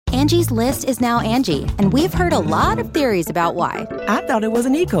Angie's List is now Angie, and we've heard a lot of theories about why. I thought it was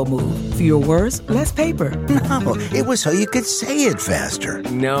an eco move. Fewer words, less paper. No, it was so you could say it faster.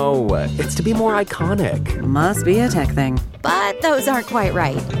 No, it's to be more iconic. Must be a tech thing. But those aren't quite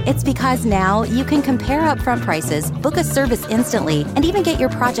right. It's because now you can compare upfront prices, book a service instantly, and even get your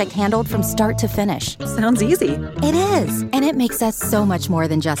project handled from start to finish. Sounds easy. It is, and it makes us so much more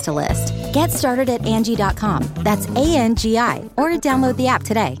than just a list. Get started at Angie.com. That's ANGI, or download the app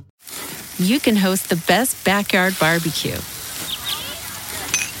today. You can host the best backyard barbecue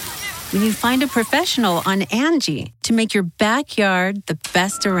when you find a professional on Angie to make your backyard the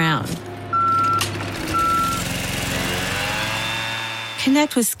best around.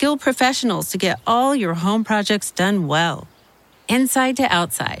 Connect with skilled professionals to get all your home projects done well. Inside to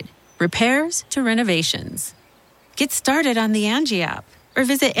outside, repairs to renovations. Get started on the Angie app or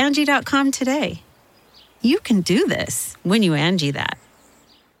visit Angie.com today. You can do this when you Angie that.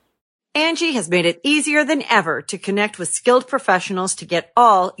 Angie has made it easier than ever to connect with skilled professionals to get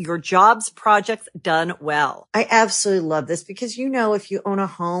all your jobs projects done well. I absolutely love this because, if you own a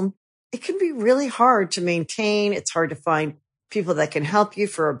home, it can be really hard to maintain. It's hard to find people that can help you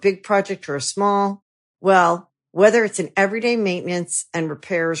for a big project or a small. Well, whether it's in everyday maintenance and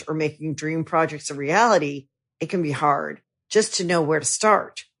repairs or making dream projects a reality, it can be hard just to know where to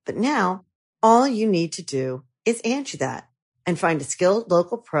start. But now all you need to do is Angie that and find a skilled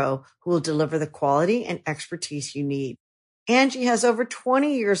local pro who will deliver the quality and expertise you need. Angie has over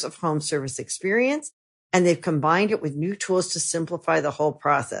 20 years of home service experience, and they've combined it with new tools to simplify the whole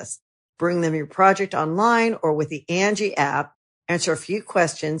process. Bring them your project online or with the Angie app. Answer a few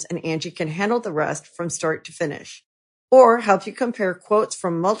questions, and Angie can handle the rest from start to finish. Or help you compare quotes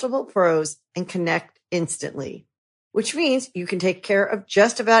from multiple pros and connect instantly, which means you can take care of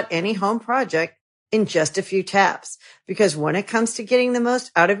just about any home project in just a few taps. Because when it comes to getting the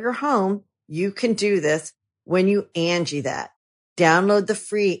most out of your home, you can do this when you Angie that. Download the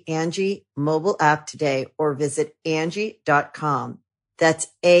free Angie mobile app today or visit Angie.com. That's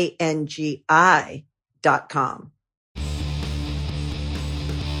ANGI.com.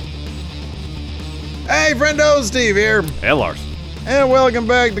 Hey, friendo, Steve here. Hey, Lars. And welcome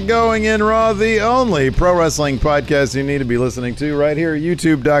back to Going In Raw, the only pro wrestling podcast you need to be listening to right here at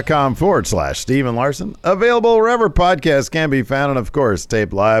youtube.com/Steven Larson. Available wherever podcasts can be found, and of course,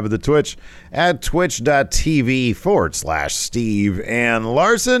 taped live at the Twitch at twitch.tv/Steve and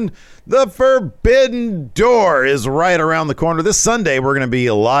Larson. The Forbidden Door is right around the corner. This Sunday, we're going to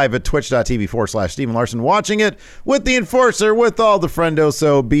be live at twitch.tv/Steven Larson, watching it with the Enforcer, with all the friendos.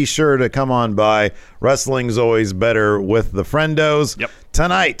 So be sure to come on by. Wrestling's always better with the friendos. Yep.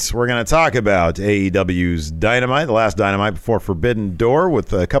 Tonight, we're going to talk about AEW's Dynamite, the last Dynamite before Forbidden Door,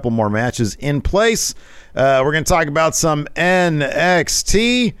 with a couple more matches in place. We're going to talk about some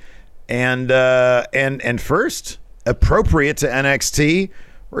NXT, and first, appropriate to NXT,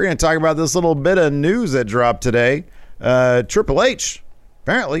 we're going to talk about this little bit of news that dropped today. Triple H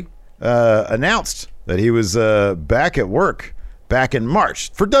apparently announced that he was back at work back in March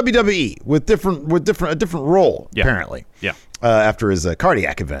for WWE with a different role, apparently. Yeah. After his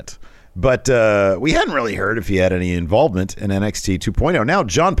cardiac event. But we hadn't really heard if he had any involvement in NXT 2.0. Now,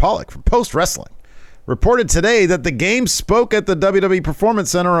 John Pollock from Post Wrestling reported today that the game spoke at the WWE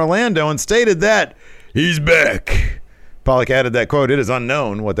Performance Center in Orlando and stated that he's back. Pollock added that, quote, "It is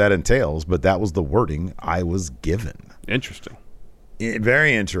unknown what that entails, but that was the wording I was given." Interesting.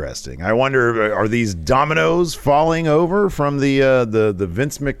 Very interesting. I wonder, are these dominoes falling over from the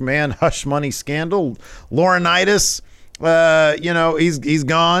Vince McMahon hush money scandal? Laurinaitis, he's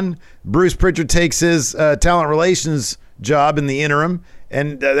gone. Bruce Pritchard takes his talent relations job in the interim,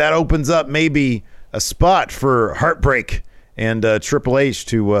 and that opens up maybe a spot for Heartbreak and Triple H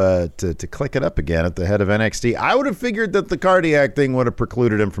to click it up again at the head of NXT. I would have figured that the cardiac thing would have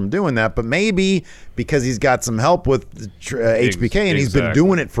precluded him from doing that, but maybe because he's got some help with HBK and he's been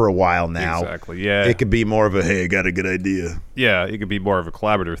doing it for a while now. Exactly, yeah. It could be more of a, hey, I got a good idea. Yeah, it could be more of a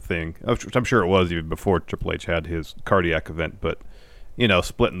collaborative thing. I'm sure it was even before Triple H had his cardiac event, but,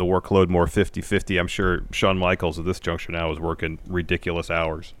 splitting the workload more 50-50. I'm sure Shawn Michaels at this juncture now is working ridiculous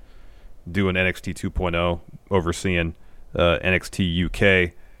hours doing NXT 2.0, overseeing NXT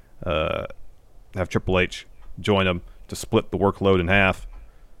UK, have Triple H join them to split the workload in half,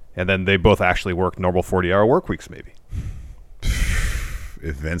 and then they both actually work normal 40-hour work weeks, maybe.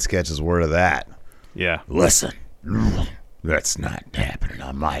 If Vince catches word of that. Yeah. Listen, that's not happening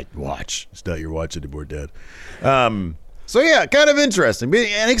on my watch. It's not your watch anymore, Dad. So yeah, kind of interesting. But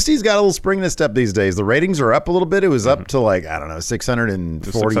NXT's got a little spring in its step these days. The ratings are up a little bit. It was up to like, I don't know,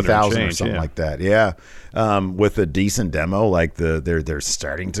 640,000 or something like that. Yeah. With a decent demo, like they're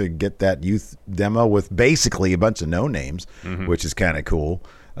starting to get that youth demo with basically a bunch of no names, which is kind of cool.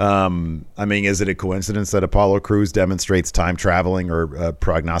 I mean, is it a coincidence that Apollo Crews demonstrates time traveling or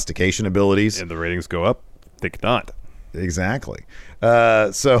prognostication abilities? And the ratings go up? Think not. Exactly.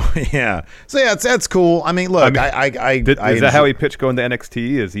 So that's cool. I mean, look, is that how he pitched going to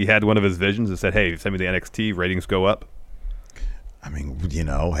NXT? Is he had one of his visions and said, "Hey, send me the NXT, ratings go up"? I mean,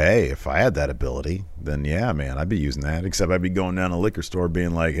 hey, if I had that ability, then yeah, man, I'd be using that. Except I'd be going down to a liquor store,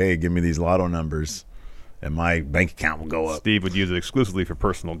 being like, "Hey, give me these lotto numbers, and my bank account will go up." Steve would use it exclusively for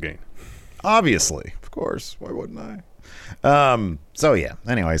personal gain. Obviously, of course. Why wouldn't I? So yeah,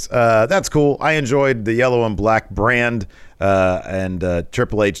 anyways, that's cool. I enjoyed the yellow and black brand, and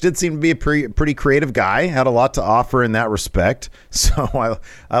Triple H did seem to be a pretty creative guy, had a lot to offer in that respect. So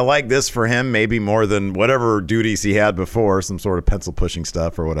I like this for him, maybe more than whatever duties he had before, some sort of pencil pushing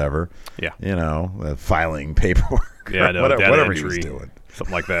stuff or whatever. Yeah. Filing paperwork. Yeah, no, whatever he was doing.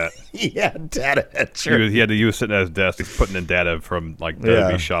 Something like that. Yeah, data entry. He was sitting at his desk, he's putting in data from like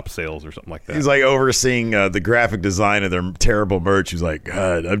WWE shop sales or something like that. He's like overseeing the graphic design of their terrible merch. He's like,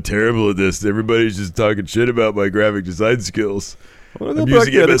 God, I'm terrible at this. Everybody's just talking shit about my graphic design skills. I'm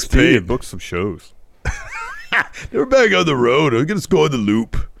using MSP and book some shows. We're back on the road. I'm gonna go on the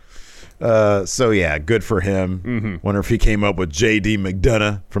loop. So yeah, good for him. Wonder if he came up with JD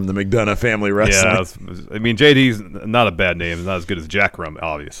McDonough from the McDonough family wrestling. Yeah, I mean JD's not a bad name. It's not as good as Jackrum,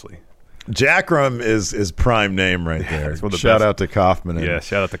 obviously. Jackrum is prime name right there. Shout out to Kaufman.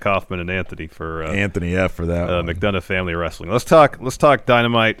 Shout out to Kaufman and Anthony for Anthony F for that one. McDonough family wrestling. Let's talk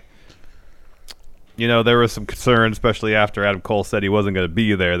Dynamite. You know, there was some concern, especially after Adam Cole said he wasn't going to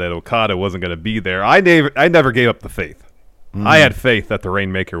be there, that Okada wasn't going to be there. I never gave up the faith. I had faith that the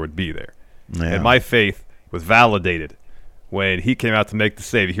Rainmaker would be there. Yeah. And my faith was validated when he came out to make the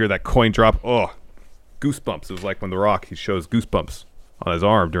save. You hear that coin drop. Oh, goosebumps. It was like when The Rock, he shows goosebumps on his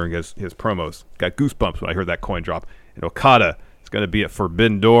arm during his promos. Got goosebumps when I heard that coin drop. And Okada is going to be at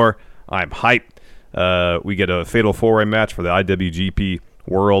Forbidden Door. I'm hyped. We get a fatal four-way match for the IWGP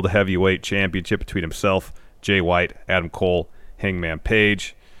World Heavyweight Championship between himself, Jay White, Adam Cole, Hangman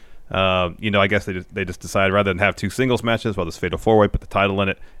Page. I guess they just decided rather than have two singles matches, this fatal four-way, put the title in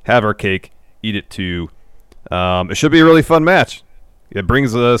it, have our cake, eat it too. It should be a really fun match. It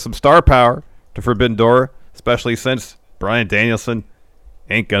brings some star power to Forbidden Door, especially since Bryan Danielson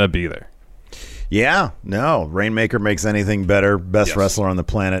ain't going to be there. Yeah, no. Rainmaker makes anything better. Best wrestler on the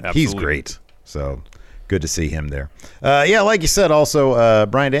planet. Absolutely. He's great. So good to see him there. Like you said, also,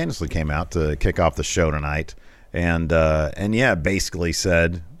 Bryan Danielson came out to kick off the show tonight. And basically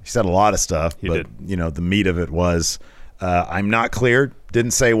said... He said a lot of stuff, but the meat of it was, I'm not cleared,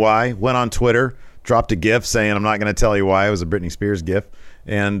 didn't say why, went on Twitter, dropped a GIF saying, I'm not going to tell you why. It was a Britney Spears GIF.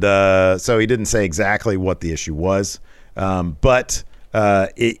 And so he didn't say exactly what the issue was, but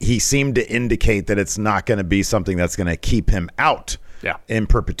he seemed to indicate that it's not going to be something that's going to keep him out in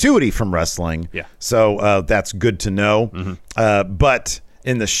perpetuity from wrestling. Yeah. So that's good to know. But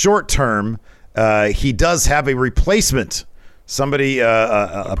in the short term, he does have a replacement. Somebody,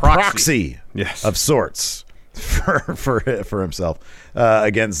 a proxy of sorts for himself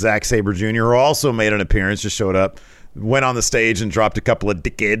against Zack Sabre Jr., who also made an appearance, just showed up, went on the stage and dropped a couple of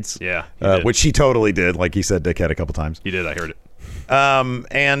dickheads. Yeah, which he totally did. Like he said, dickhead a couple times. He did. I heard it.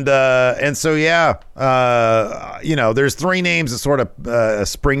 And so there's three names that sort of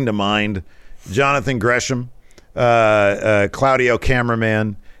spring to mind: Jonathan Gresham, Claudio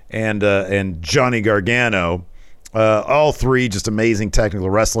Cameraman, and Johnny Gargano. All three just amazing technical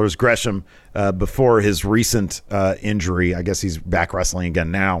wrestlers. Gresham, before his recent injury, I guess he's back wrestling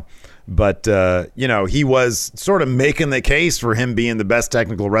again now. But, he was sort of making the case for him being the best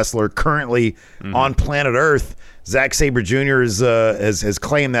technical wrestler currently on planet Earth. Zack Sabre Jr. has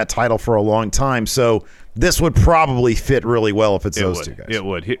claimed that title for a long time. So this would probably fit really well if it's those two guys. It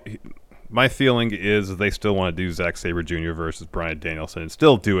would. My feeling is they still want to do Zack Sabre Jr. versus Bryan Danielson and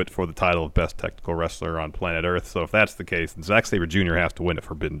still do it for the title of best technical wrestler on planet Earth. So if that's the case, then Zack Sabre Jr. has to win at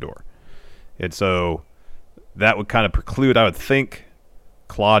Forbidden Door. And so that would kind of preclude, I would think,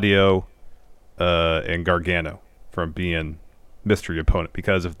 Claudio and Gargano from being mystery opponent,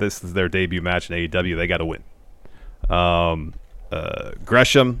 because if this is their debut match in AEW, they got to win.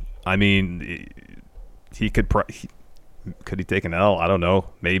 Gresham, I mean, could he take an L? I don't know.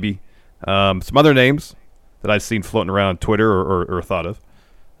 Maybe. Some other names that I've seen floating around Twitter or thought of.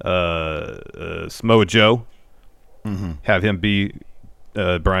 Samoa Joe. Have him be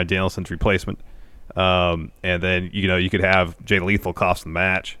Bryan Danielson's replacement. And then, you could have Jay Lethal cost the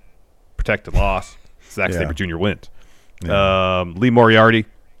match, protected loss. Zack Sabre Jr. wins. Yeah. Lee Moriarty,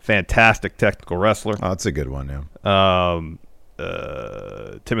 fantastic technical wrestler. Oh, that's a good one, yeah.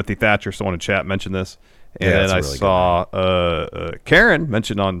 Timothy Thatcher, someone in chat mentioned this. And Yeah, then that's a I really saw Karen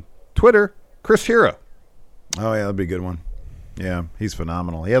mentioned on Twitter, Chris Hero. Oh, yeah, that'd be a good one. Yeah, he's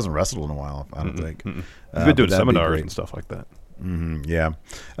phenomenal. He hasn't wrestled in a while, I don't think. He's been doing but that'd be seminars great. and stuff like that. Yeah.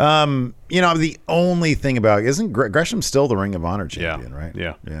 The only thing about isn't Gresham still the Ring of Honor champion, right?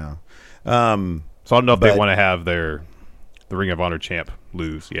 Yeah. Yeah. So I don't know if they want to have the Ring of Honor champ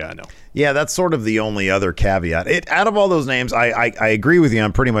lose. Yeah, I know. Yeah, that's sort of the only other caveat. Out of all those names, I agree with you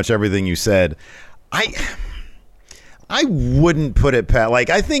on pretty much everything you said. I wouldn't put it past. Like,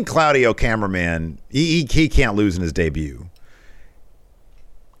 I think Claudio Cameraman, he can't lose in his debut.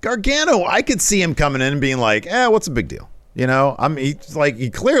 Gargano, I could see him coming in and being like, what's the big deal? He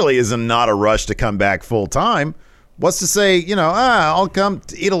clearly is in not a rush to come back full time. What's to say, I'll come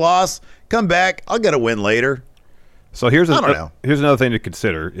to eat a loss, come back, I'll get a win later. So here's I don't know. Here's another thing to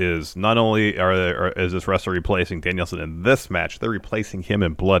consider is not only is this wrestler replacing Danielson in this match, they're replacing him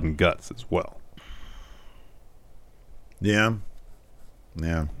in Blood and Guts as well. Yeah. Who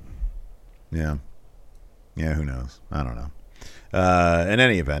knows? I don't know. In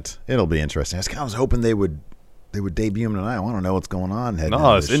any event, it'll be interesting. I was hoping they would debut him tonight. I want to know what's going on.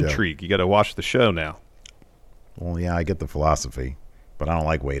 No, it's intrigue. You got to watch the show now. Well, yeah, I get the philosophy, but I don't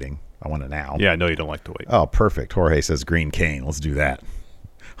like waiting. I want it now. Yeah, I know you don't like to wait. Oh, perfect. Jorge says Green Cane. Let's do that.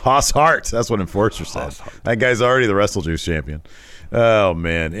 Haas Hart. That's what Enforcer said. That guy's already the Wrestle Juice champion. Oh,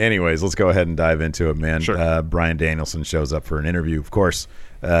 man. Anyways, let's go ahead and dive into it, man. Sure. Bryan Danielson shows up for an interview, of course,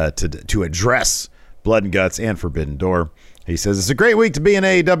 to address Blood and Guts and Forbidden Door. He says, it's a great week to be an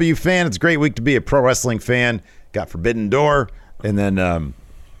AEW fan. It's a great week to be a pro wrestling fan. Got Forbidden Door. And then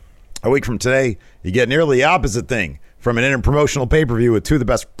a week from today, you get nearly the opposite thing from an interpromotional pay-per-view with two of the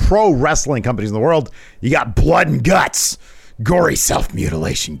best pro wrestling companies in the world. You got Blood and Guts. Gory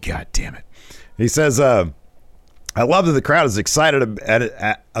self-mutilation. God damn it. He says, I love that the crowd is excited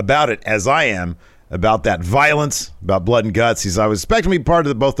about it as I am about that violence, about Blood and Guts. He says, I was expecting to be part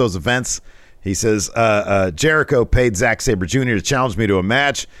of both those events. He says, Jericho paid Zack Sabre Jr. to challenge me to a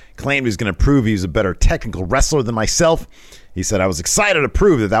match, claimed he was going to prove he was a better technical wrestler than myself. He said, I was excited to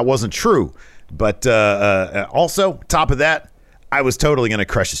prove that wasn't true. But also, top of that, I was totally going to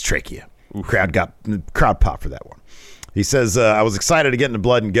crush his trachea. Crowd pop for that one. He says, I was excited to get into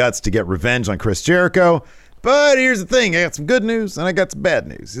Blood and Guts to get revenge on Chris Jericho. But here's the thing. I got some good news and I got some bad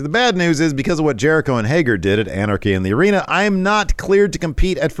news. The bad news is because of what Jericho and Hager did at Anarchy in the Arena, I am not cleared to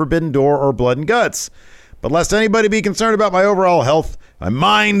compete at Forbidden Door or Blood and Guts. But lest anybody be concerned about my overall health, my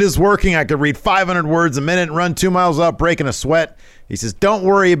mind is working. I could read 500 words a minute and run 2 miles without breaking a sweat. He says, don't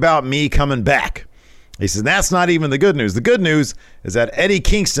worry about me coming back. He says, that's not even the good news. The good news is that Eddie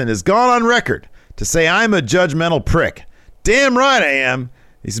Kingston has gone on record to say I'm a judgmental prick. Damn right I am.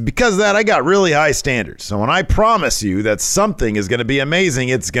 He says, because of that, I got really high standards. So when I promise you that something is going to be amazing,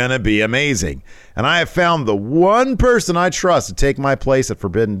 it's going to be amazing. And I have found the one person I trust to take my place at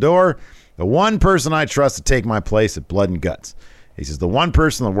Forbidden Door, the one person I trust to take my place at Blood and Guts. He says, the one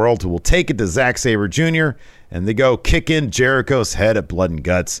person in the world who will take it to Zack Sabre Jr., and they go kick in Jericho's head at Blood and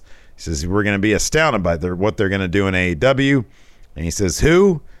Guts. He says, we're going to be astounded by what they're going to do in AEW. And he says,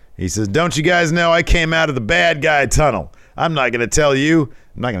 who? He says, don't you guys know I came out of the bad guy tunnel? I'm not going to tell you.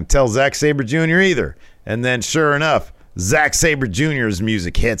 I'm not going to tell Zack Sabre Jr. either. And then sure enough, Zack Sabre Jr.'s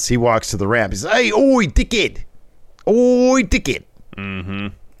music hits. He walks to the ramp. He says, hey, oi, dickhead. Oi, dickhead.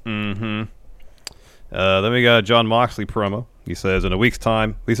 Then we got a John Moxley promo. He says, in a week's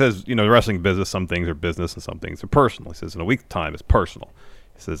time, he says, the wrestling business, some things are business and some things are personal. He says, in a week's time, it's personal.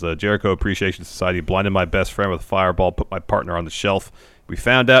 He says, Jericho Appreciation Society blinded my best friend with a fireball, put my partner on the shelf. We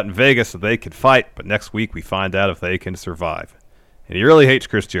found out in Vegas that they could fight, but next week we find out if they can survive. And he really hates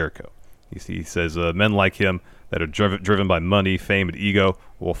Chris Jericho. He says, men like him that are driven by money, fame, and ego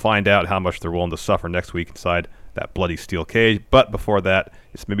will find out how much they're willing to suffer next week inside that bloody steel cage. But before that,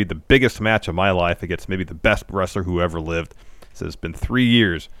 it's maybe the biggest match of my life against maybe the best wrestler who ever lived. He says, it's been 3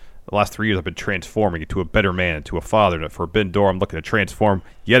 years. The last 3 years I've been transforming into a better man, into a father, and at Forbidden Door I'm looking to transform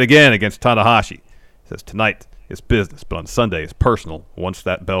yet again against Tanahashi. He says, tonight it's business, but on Sunday it's personal. Once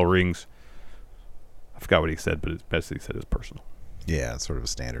that bell rings, I forgot what he said, but basically he said it's personal. Yeah, it's sort of a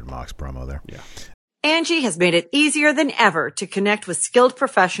standard Mox promo there. Yeah. Angie has made it easier than ever to connect with skilled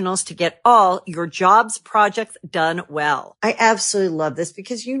professionals to get all your jobs projects done well. I absolutely love this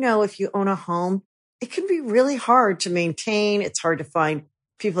because, if you own a home, it can be really hard to maintain. It's hard to find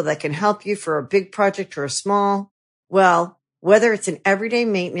people that can help you for a big project or a small. Well, Whether it's in everyday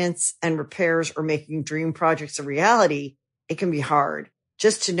maintenance and repairs or making dream projects a reality, it can be hard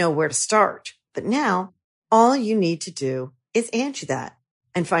just to know where to start. But now, all you need to do is Angie that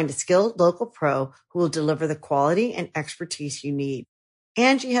and find a skilled local pro who will deliver the quality and expertise you need.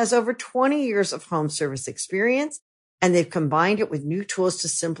 Angie has over 20 years of home service experience, and they've combined it with new tools to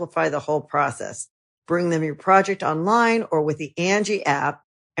simplify the whole process. Bring them your project online or with the Angie app,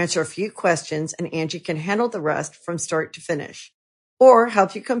 answer a few questions, and Angie can handle the rest from start to finish. Or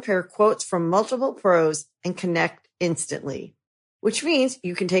help you compare quotes from multiple pros and connect instantly, which means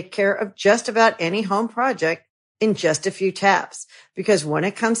you can take care of just about any home project in just a few taps. Because when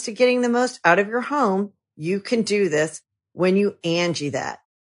it comes to getting the most out of your home, you can do this when you Angie that.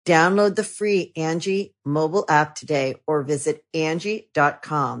 Download the free Angie mobile app today or visit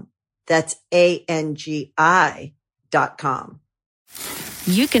Angie.com. That's ANGI.com.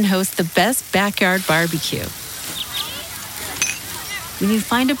 You can host the best backyard barbecue when you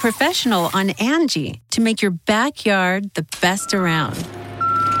find a professional on Angie to make your backyard the best around.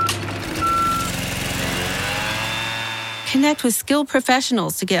 Connect with skilled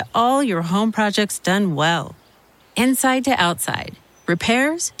professionals to get all your home projects done well. Inside to outside,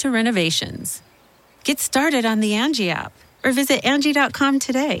 repairs to renovations. Get started on the Angie app or visit Angie.com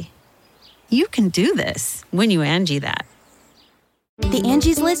today. You can do this when you Angie that. The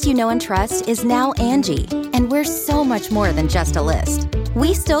Angie's List you know and trust is now Angie, and we're so much more than just a list.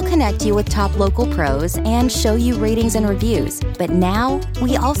 We still connect you with top local pros and show you ratings and reviews, but now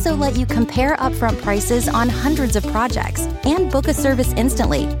we also let you compare upfront prices on hundreds of projects and book a service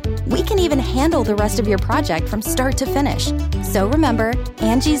instantly. We can even handle the rest of your project from start to finish. So remember,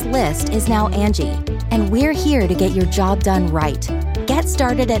 Angie's List is now Angie, and we're here to get your job done right. Get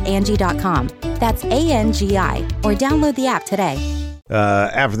started at Angie.com. That's ANGI, or download the app today.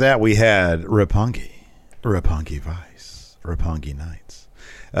 After that, we had Roppongi Vice, Roppongi Nights,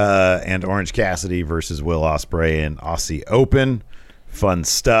 and Orange Cassidy versus Will Ospreay in Aussie Open. Fun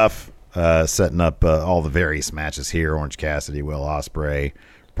stuff. Setting up all the various matches here. Orange Cassidy, Will Ospreay,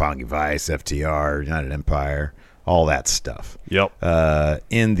 Roppongi Vice, FTR, United Empire, all that stuff. Yep.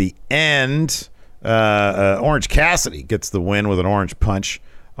 In the end, Orange Cassidy gets the win with an orange punch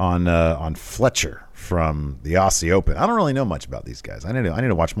on Fletcher from the Aussie Open. I don't really know much about these guys. I need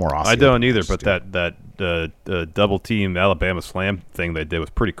to watch more Aussie. I don't Open either, but that double team Alabama Slam thing they did was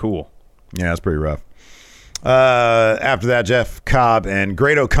pretty cool. Yeah, it's pretty rough. After that, Jeff Cobb and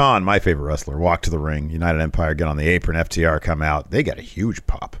Great O'Khan, my favorite wrestler, walk to the ring. United Empire get on the apron. FTR come out. They got a huge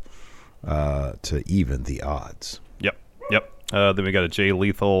pop to even the odds. Yep. Then we got a Jay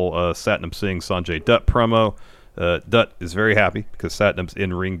Lethal, Satnam Singh, Sanjay Dutt promo. Dutt is very happy because Satnam's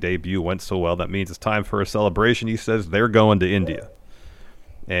in-ring debut went so well. That means it's time for a celebration. He says they're going to India.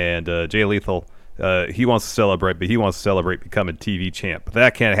 And Jay Lethal, he wants to celebrate, but he wants to celebrate becoming TV champ. But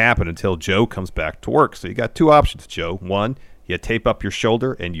that can't happen until Joe comes back to work. So you got two options, Joe. One, you tape up your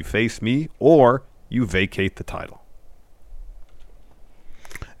shoulder and you face me, or you vacate the title.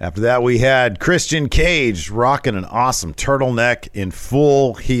 After that, we had Christian Cage rocking an awesome turtleneck in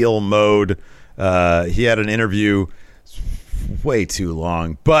full heel mode. He had an interview way too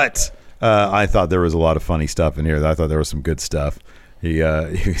long, but I thought there was a lot of funny stuff in here. I thought there was some good stuff. He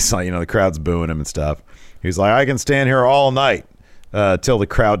saw, the crowd's booing him and stuff. He's like, I can stand here all night till the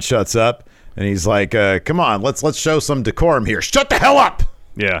crowd shuts up. And he's like, come on, let's show some decorum here. Shut the hell up.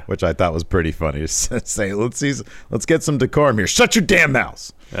 Yeah, which I thought was pretty funny. Say, let's get some decorum here. Shut your damn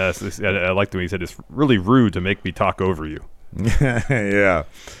mouths. I liked when he said it's really rude to make me talk over you. Yeah.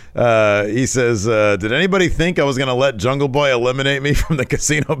 He says, did anybody think I was going to let Jungle Boy eliminate me from the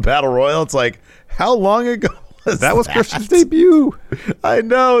Casino Battle Royal? It's like, how long ago was that? Was Christian's debut. I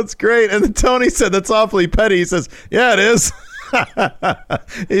know, it's great. And then Tony said, that's awfully petty. He says, yeah, it is.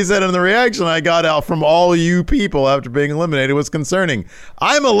 He said, and the reaction I got out from all you people after being eliminated was concerning.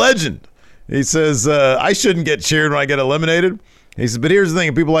 I'm a legend. He says, I shouldn't get cheered when I get eliminated. He says, but here's the thing.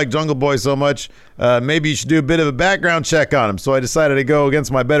 If people like Jungle Boy so much, maybe you should do a bit of a background check on him. So I decided to go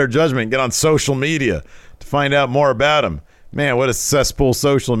against my better judgment and get on social media to find out more about him. Man, what a cesspool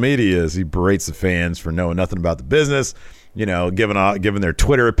social media is. He berates the fans for knowing nothing about the business, giving their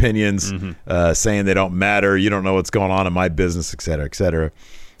Twitter opinions, saying they don't matter. You don't know what's going on in my business, et cetera, et cetera.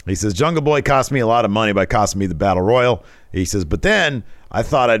 He says, Jungle Boy cost me a lot of money by costing me the Battle Royal. He says, but then I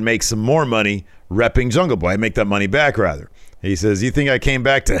thought I'd make some more money repping Jungle Boy. I'd make that money back, rather. He says, you think I came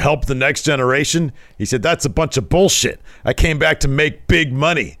back to help the next generation? He said, that's a bunch of bullshit. I came back to make big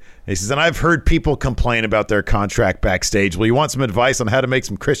money. He says, and I've heard people complain about their contract backstage. Well, you want some advice on how to make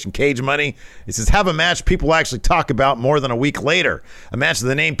some Christian Cage money? He says, have a match people actually talk about more than a week later. A match that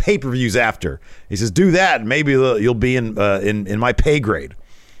they name pay-per-views after. He says, do that, and maybe you'll be in my pay grade.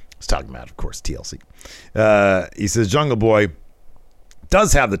 He's talking about, of course, TLC. He says, Jungle Boy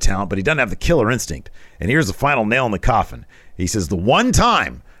does have the talent, but he doesn't have the killer instinct. And here's the final nail in the coffin. He says, the one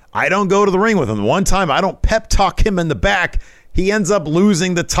time I don't go to the ring with him, the one time I don't pep talk him in the back, he ends up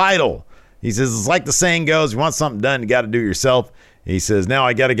losing the title. He says, it's like the saying goes, you want something done, you got to do it yourself. He says, now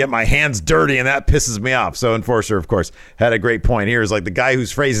I got to get my hands dirty, and that pisses me off. So Enforcer, of course, had a great point here. Is like the guy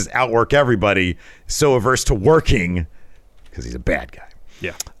whose phrase is outwork everybody, so averse to working because he's a bad guy.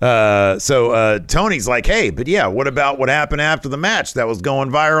 Yeah. So Tony's like, hey, but yeah, what about what happened after the match that was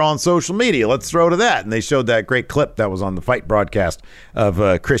going viral on social media? Let's throw to that. And they showed that great clip that was on the Fight broadcast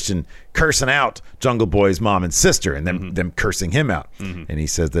of Christian cursing out Jungle Boy's mom and sister and them cursing him out. And he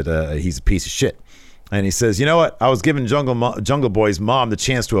says that he's a piece of shit. And he says, you know what? I was giving Jungle Boy's mom the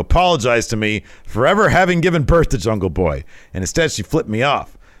chance to apologize to me for ever having given birth to Jungle Boy. And instead, she flipped me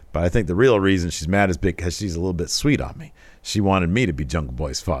off. But I think the real reason she's mad is because she's a little bit sweet on me. She wanted me to be Jungle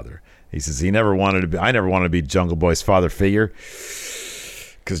Boy's father. He says I never wanted to be Jungle Boy's father figure.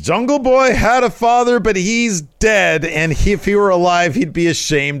 Because Jungle Boy had a father, but he's dead. And if he were alive, he'd be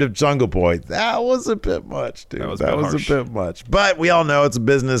ashamed of Jungle Boy. That was a bit much, dude. That was a bit much. But we all know it's a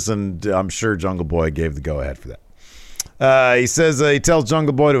business, and I'm sure Jungle Boy gave the go-ahead for that. He says he tells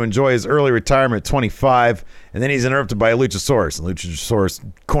Jungle Boy to enjoy his early retirement at 25, and then he's interrupted by a Luchasaurus. And Luchasaurus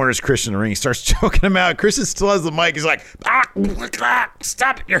corners Christian in the ring. He starts choking him out. Christian still has the mic. He's like,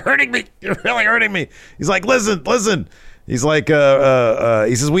 stop it. You're hurting me. You're really hurting me. He's like, listen. He's like,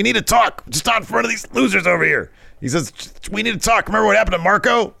 he says, we need to talk. Just not in front of these losers over here. He says, we need to talk. Remember what happened to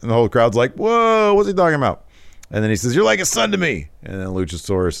Marco? And the whole crowd's like, whoa, what's he talking about? And then he says, you're like a son to me. And then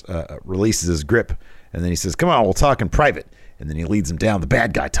Luchasaurus releases his grip. And then he says, come on, we'll talk in private. And then he leads him down the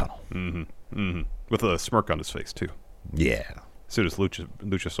bad guy tunnel. With a smirk on his face, too. Yeah. As soon as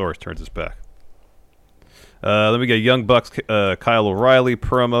Luchasaurus turns his back. Then we get Young Bucks, Kyle O'Reilly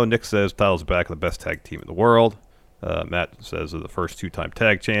promo. Nick says title's back in the best tag team in the world. Matt says they're the first two-time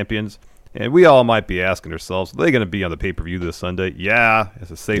tag champions. And we all might be asking ourselves, are they going to be on the pay-per-view this Sunday? Yeah,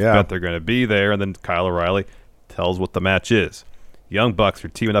 it's a safe bet they're going to be there. And then Kyle O'Reilly tells what the match is. Young Bucks are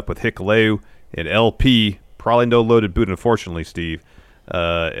teaming up with Hikuleo and LP, probably no loaded boot, unfortunately, Steve,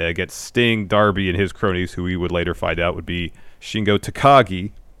 against Sting, Darby, and his cronies, who we would later find out would be Shingo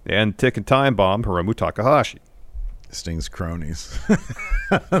Takagi and Tick and Time Bomb, Hiromu Takahashi. Sting's cronies.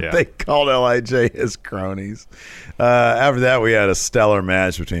 They called LIJ his cronies. After that, we had a stellar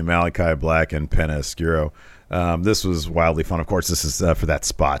match between Malachi Black and Penta Oscuro. This was wildly fun. Of course, this is for that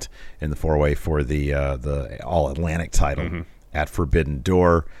spot in the four-way for the All-Atlantic title at Forbidden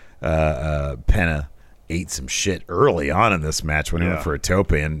Door. Penta ate some shit early on in this match when he went for a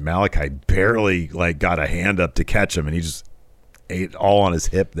tope, and Malachi barely got a hand up to catch him, and he just ate all on his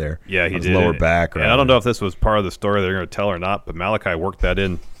hip there. Yeah, he his did. Lower back. And I don't know if this was part of the story they're going to tell or not, but Malachi worked that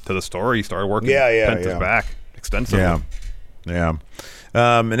in to the story. He started working Penta's back extensively. Yeah.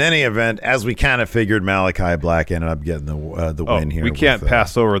 In any event, as we kind of figured, Malachi Black ended up getting the win here. We can't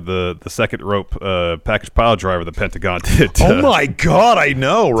pass over the second rope package pile driver the Pentagon did. Oh my God, I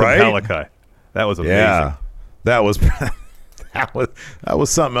know, right? Malachi. That was amazing. Yeah, that was that was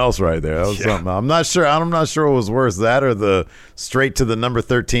something else right there. That was something. I'm not sure what was worse, that or the straight to the number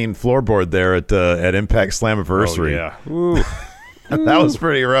 13 floorboard there at Impact Slammiversary. Oh, yeah. That was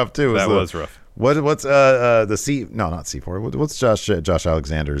pretty rough too. That was rough. What's the C? No, not C4. What's Josh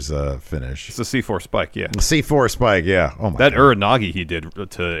Alexander's finish? It's a C4 spike. Yeah, C4 spike. Yeah. Oh my. That God. Uranagi he did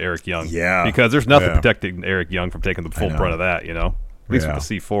to Eric Young. Yeah. Because there's nothing protecting Eric Young from taking the full brunt of that. You know, at least with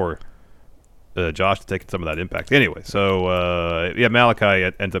the C4. Josh taking some of that impact. Anyway, so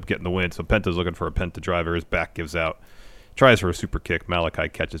Malachi ends up getting the win. So Penta's looking for a Penta driver. His back gives out. Tries for a super kick. Malachi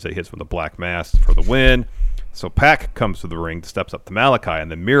catches it, hits from the black mass for the win. So Pac comes to the ring, steps up to Malachi,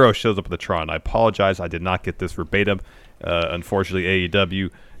 and then Miro shows up with the Tron. I apologize, I did not get this verbatim. Unfortunately, AEW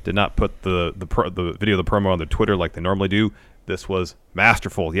did not put the video of the promo on their Twitter like they normally do. This was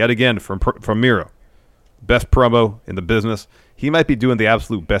masterful yet again from Miro. Best promo in the business. He might be doing the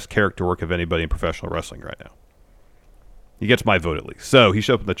absolute best character work of anybody in professional wrestling right now. He gets my vote at least. So he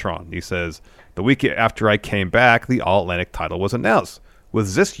shows up in the Tron. He says, the week after I came back, the All-Atlantic title was announced.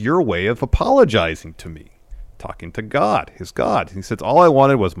 Was this your way of apologizing to me? Talking to God, his God. He says, all I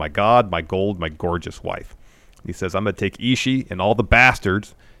wanted was my God, my gold, my gorgeous wife. He says, I'm going to take Ishii and all the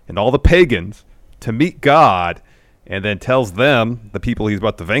bastards and all the pagans to meet God and then tells them, the people he's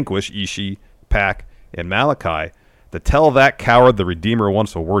about to vanquish, Ishii, Pac, and Malachi, to tell that coward the Redeemer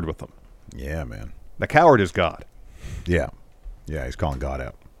wants a word with him. Yeah, man. The coward is God. Yeah. Yeah, he's calling God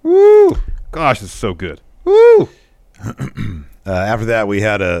out. Woo! Gosh, it's so good. Woo! After that, we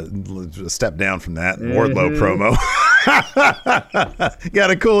had a step down from that Wardlow promo. Got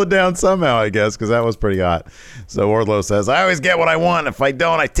to cool it down somehow, I guess, because that was pretty hot. So Wardlow says, I always get what I want. If I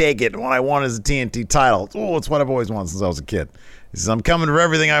don't, I take it. What I want is a TNT title. Oh, it's what I've always wanted since I was a kid. He says, I'm coming for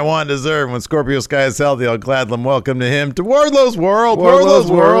everything I want and deserve. When Scorpio Sky is healthy, I'll gladly welcome to him to Wardlow's World. Wardlow's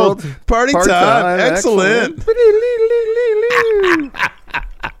World. Party time. Excellent.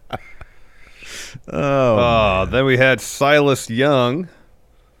 Then we had Silas Young.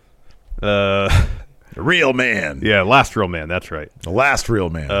 The real man. Yeah, last real man. That's right. The last real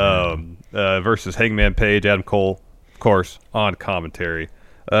man. Versus Hangman Page, Adam Cole, of course, on commentary.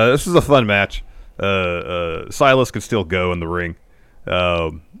 This is a fun match. Silas could still go in the ring.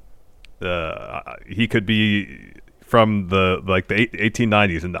 He could be from the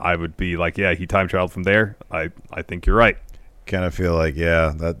 1890s, and I would be like, yeah, he time traveled from there. I think you're right. Kind of feel like,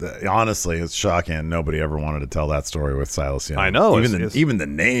 yeah, that honestly, it's shocking. Nobody ever wanted to tell that story with Silas Young. I know. Even the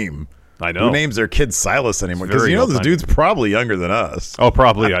name. I know. Who names their kid Silas anymore? Because this dude's probably younger than us. Oh,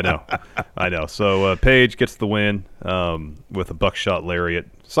 probably. I know. I know. So Page gets the win with a buckshot lariat.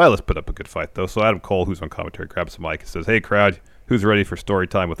 Silas put up a good fight, though. So Adam Cole, who's on commentary, grabs the mic and says, hey, crowd, who's ready for story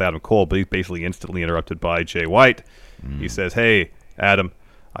time with Adam Cole? But he's basically instantly interrupted by Jay White. He says, hey, Adam,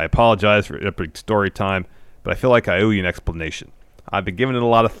 I apologize for interrupting story time, but I feel like I owe you an explanation. I've been giving it a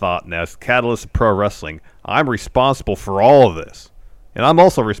lot of thought, and as the catalyst of pro wrestling, I'm responsible for all of this. And I'm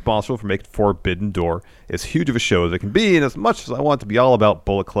also responsible for making Forbidden Door as huge of a show as it can be, and as much as I want it to be all about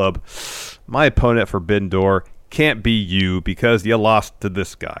Bullet Club, my opponent at Forbidden Door can't be you because you lost to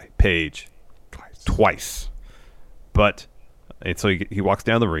this guy, Page, twice. But, and so he walks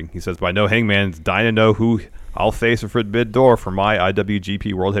down the ring. He says, but I know Hangman's dying to know who I'll face at Forbidden Door for my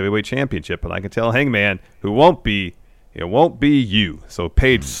IWGP World Heavyweight Championship, and I can tell Hangman who won't be, it won't be you. So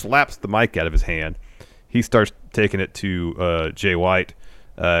Page slaps the mic out of his hand. He starts taking it to Jay White.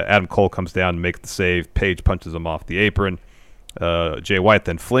 Adam Cole comes down and makes the save. Page punches him off the apron. Jay White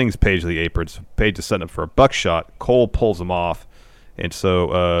then flings Page to the apron. So Page is setting up for a buckshot. Cole pulls him off. And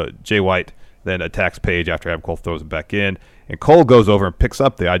so Jay White then attacks Page after Adam Cole throws him back in. And Cole goes over and picks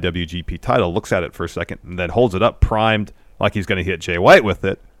up the IWGP title, looks at it for a second, and then holds it up primed like he's going to hit Jay White with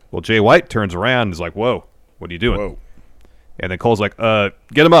it. Well, Jay White turns around and is like, whoa, what are you doing? Whoa. And then Cole's like,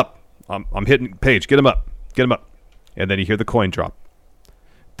 get him up. I'm hitting Page. Get him up. Get him up. And then you hear the coin drop.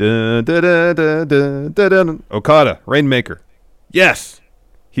 Dun, dun, dun, dun, dun, dun, dun. Okada, Rainmaker. Yes,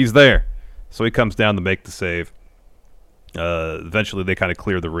 he's there. So he comes down to make the save. Eventually, they kind of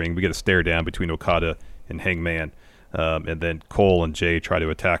clear the ring. We get a stare down between Okada and Hangman. And then Cole and Jay try to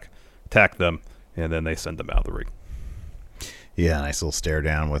attack them. And then they send them out of the ring. Yeah, nice little stare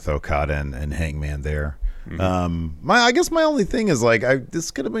down with Okada and Hangman there. I guess my only thing is like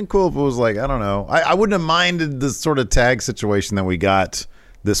this could have been cool if it was like, I don't know, I wouldn't have minded the sort of tag situation that we got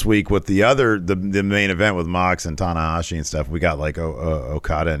this week with the main event with Mox and Tanahashi and stuff. We got like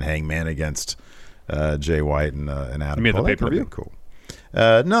Okada and Hangman against Jay White and Adam. You mean Cole. the pay-per-view? Cool.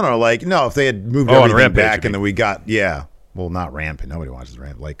 No, if they had moved everything Rampage, back and then we got not Rampage. Nobody watches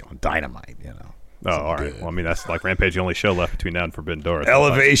Rampage, like on Dynamite, you know. Oh, all right. Well, I mean, that's like Rampage, the only show left between now and Forbidden Door.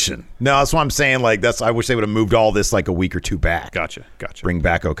 Elevation. No, that's what I'm saying. Like, I wish they would have moved all this like a week or two back. Gotcha. Bring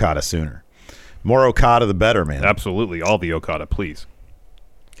back Okada sooner. More Okada, the better, man. Absolutely. All the Okada, please.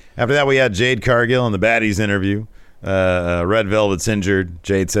 After that, we had Jade Cargill in the Baddies interview. Red Velvet's injured.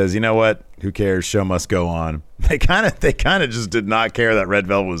 Jade says, "You know what? Who cares? Show must go on." They kind of just did not care that Red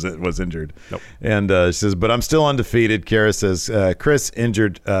Velvet was injured. Nope. And she says, "But I'm still undefeated." Kara says, "Chris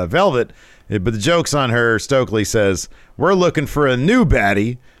injured Velvet." But the joke's on her. Stokely says, we're looking for a new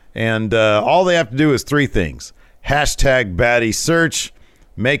baddie, and all they have to do is three things. Hashtag baddie search,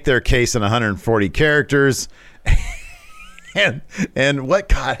 make their case in 140 characters, and what,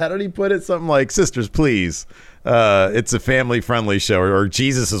 God, how did he put it? Something like, sisters, please. It's a family-friendly show, or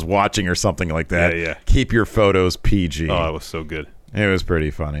Jesus is watching or something like that. Yeah. Keep your photos PG. Oh, it was so good. It was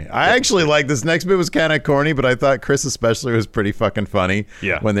pretty funny. I actually like this next bit was kind of corny, but I thought Chris especially was pretty fucking funny.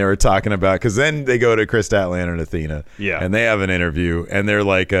 Yeah. When they were talking about, because then they go to Chris Statlander and Athena. Yeah. And they have an interview, and they're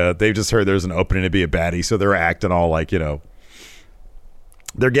like, they've just heard there's an opening to be a baddie, so they're acting all like, you know,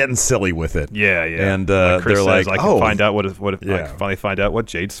 they're getting silly with it. Yeah. And like Chris they're says, like, I can find out I can finally find out what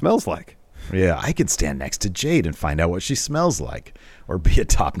Jade smells like. Yeah, I could stand next to Jade and find out what she smells like, or be a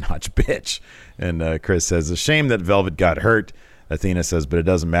top-notch bitch. And Chris says, a shame that Velvet got hurt. Athena says, but it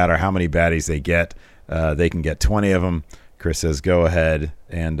doesn't matter how many baddies they get. They can get 20 of them. Chris says, go ahead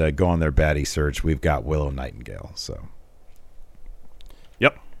and go on their baddie search. We've got Willow Nightingale. So,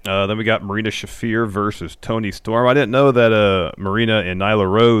 yep. Then we got Marina Shafir versus Toni Storm. I didn't know that Marina and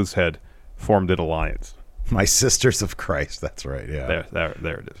Nyla Rose had formed an alliance. My Sisters of Christ. That's right. Yeah.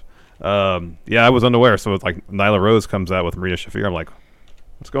 There it is. I was unaware. So it's like Nyla Rose comes out with Marina Shafir. I'm like,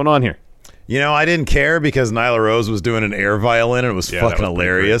 what's going on here? You know, I didn't care because Nyla Rose was doing an air violin and it was fucking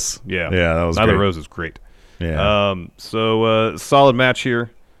hilarious. Yeah, that was Nyla great. Rose is great. Yeah. Solid match here.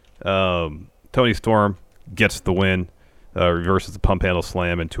 Toni Storm gets the win, reverses the pump handle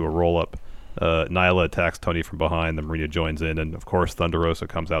slam into a roll up. Nyla attacks Toni from behind. Then Marina joins in, and of course Thunder Rosa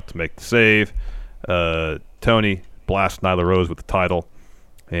comes out to make the save. Toni blasts Nyla Rose with the title,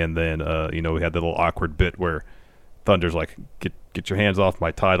 and then we had the little awkward bit where Thunder's like, "Get your hands off my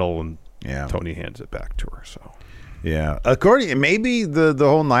title," and Toni hands it back to her. So. Yeah, maybe the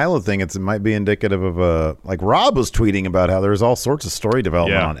whole Nyla thing. It might be indicative of like Rob was tweeting about how there's all sorts of story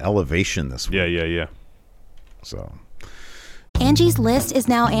development on Elevation this week. Yeah. So. Angie's List is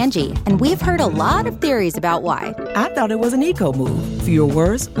now Angie, and we've heard a lot of theories about why. I thought it was an eco move. Fewer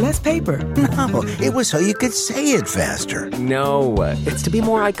words, less paper. No, it was so you could say it faster. No, it's to be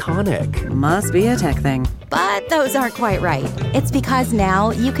more iconic. Must be a tech thing. But those aren't quite right. It's because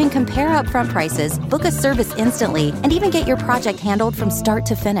now you can compare upfront prices, book a service instantly, and even get your project handled from start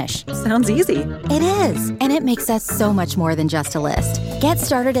to finish. Sounds easy. It is, and it makes us so much more than just a list. Get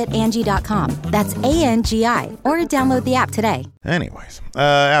started at Angie.com. That's ANGI, or download the app today. Anyways,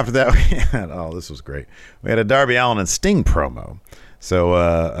 after that, we had, this was great. We had a Darby Allin and Sting promo.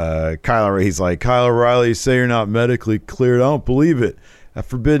 So he's like, Kyle O'Reilly, you say you're not medically cleared. I don't believe it. At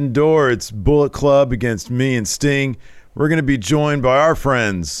Forbidden Door, it's Bullet Club against me and Sting. We're going to be joined by our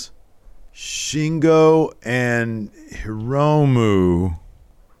friends, Shingo and Hiromu.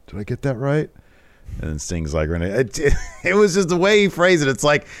 Did I get that right? And then Sting's like, it was just the way he phrased it. It's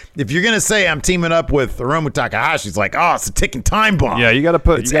like, if you're going to say I'm teaming up with Hiromu Takahashi, it's like, it's a ticking time bomb. Yeah, you got to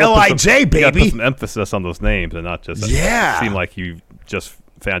put... It's LIJ, baby. You got to put some emphasis on those names and not just... seem like you just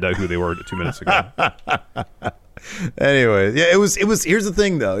found out who they were 2 minutes ago. Anyway, it was. Here's the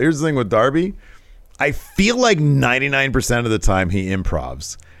thing, though. Here's the thing with Darby. I feel like 99% of the time he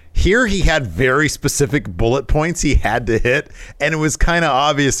improvs. Here he had very specific bullet points he had to hit, and it was kind of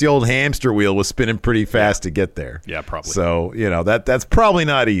obvious the old hamster wheel was spinning pretty fast to get there. Yeah, probably. So, that's probably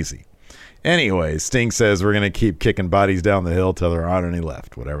not easy. Anyway, Sting says we're going to keep kicking bodies down the hill till there aren't any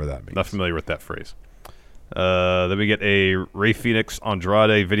left, whatever that means. Not familiar with that phrase. Then we get a Rey Fenix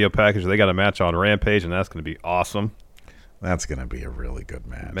Andrade video package. They got a match on Rampage, and that's going to be awesome. That's going to be a really good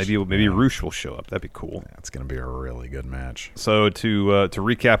match. Maybe Roosh will show up. That'd be cool. That's going to be a really good match. So to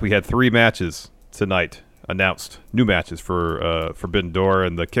recap, we had 3 matches tonight announced. New matches for Forbidden Door,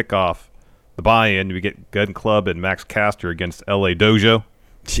 and the kickoff, the buy-in. We get Gun Club and Max Caster against LA Dojo.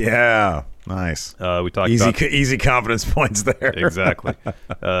 Yeah, nice. We talked easy confidence points there. Exactly.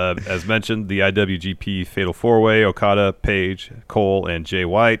 As mentioned, the IWGP Fatal 4-Way: Okada, Page, Cole, and Jay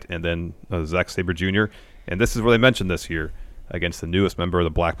White, and then Zack Sabre Jr. And this is where they mentioned this here against the newest member of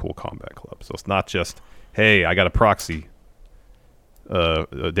the Blackpool Combat Club. So it's not just, hey, I got a proxy.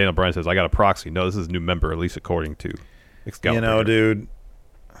 Daniel Bryan says, I got a proxy. No, this is a new member, at least according to Excalibur. Dude,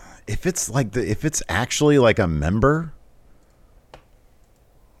 if it's actually like a member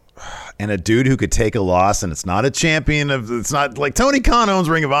and a dude who could take a loss, and it's not a champion it's not like Tony Khan owns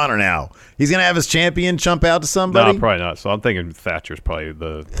Ring of Honor now. He's gonna have his champion jump out to somebody. No, probably not. So I'm thinking Thatcher's probably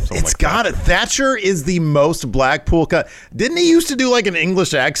Thatcher is the most Blackpool cut. Didn't he used to do like an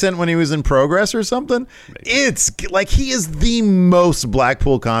English accent when he was in Progress or something? Maybe. It's like he is the most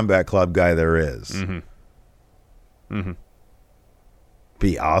Blackpool Combat Club guy there is. Mm-hmm.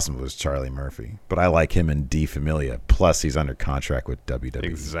 Be awesome if it was Charlie Murphy, but I like him in D Familia. Plus, he's under contract with WWE.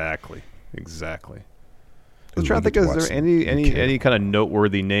 Exactly. I'm trying to think, is there any kind of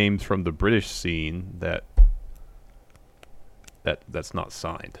noteworthy names from the British scene that's not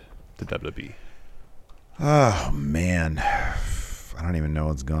signed to WWE? Oh man, I don't even know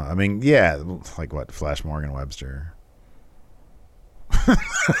what's going. I mean, yeah, like what? Flash Morgan Webster.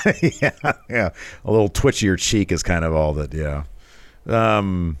 yeah, a little twitchier cheek is kind of all that. Yeah.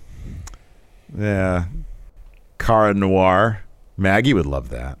 Yeah, Cara Noir. Maggie would love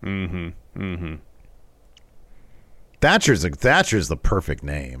that. Thatcher's the perfect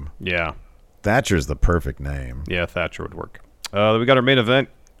name. Yeah, Thatcher's the perfect name. Yeah, Thatcher would work. We got our main event: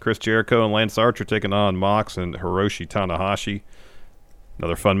 Chris Jericho and Lance Archer taking on Mox and Hiroshi Tanahashi.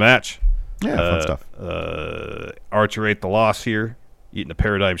 Another fun match. Yeah, fun stuff. Archer ate the loss here, eating a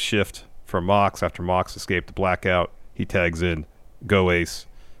paradigm shift from Mox after Mox escaped the blackout. He tags in Go Ace.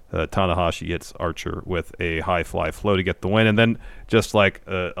 Tanahashi hits Archer with a high fly flow to get the win, and then just like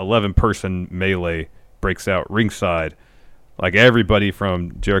 11-person melee breaks out ringside. Like everybody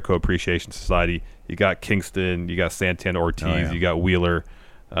from Jericho Appreciation Society, you got Kingston, you got Santana Ortiz, you got Wheeler,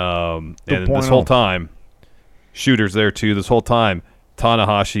 and this whole time, Shooter's there too. This whole time,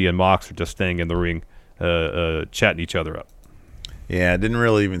 Tanahashi and Mox are just staying in the ring, chatting each other up. Yeah, it didn't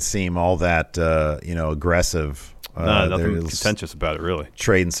really even seem all that aggressive. Nothing contentious about it, really.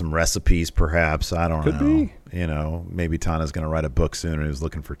 Trading some recipes, perhaps. I don't know. Could be. Maybe Tana's going to write a book soon, and he was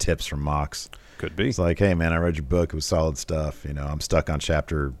looking for tips from Mox. Could be. It's like, hey, man, I read your book. It was solid stuff. I'm stuck on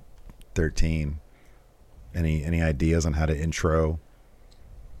chapter 13. Any ideas on how to intro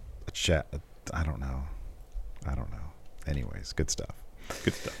a chat? I don't know. Anyways, good stuff.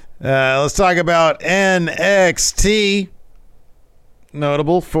 Good stuff. Let's talk about NXT.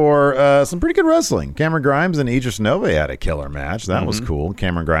 Notable for some pretty good wrestling. Cameron Grimes and Idris Nove had a killer match. That was cool.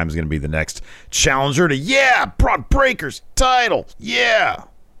 Cameron Grimes is going to be the next challenger to Bron Breakker's title. Yeah.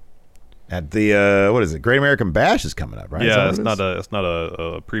 At the what is it? Great American Bash is coming up, right? Yeah, it's not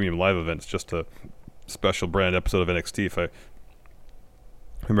a premium live event. It's just a special brand episode of NXT, if I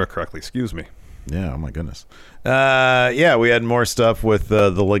remember correctly. Excuse me. Yeah, oh my goodness. We had more stuff with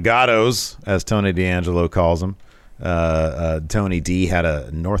the Legatos, as Tony D'Angelo calls them. Tony D had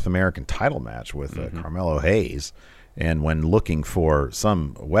a North American title match with Carmelo Hayes, and when looking for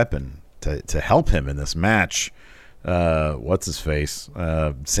some weapon to help him in this match, what's his face?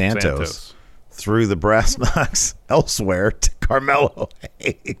 Santos threw the brass knucks elsewhere to Carmelo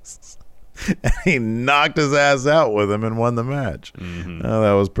Hayes. And he knocked his ass out with him and won the match. Oh,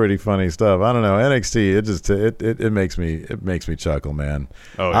 that was pretty funny stuff. I don't know, NXT. It makes me chuckle, man.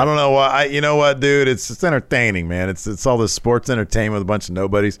 Oh, yeah. I don't know why. You know what, dude? It's entertaining, man. It's all this sports entertainment with a bunch of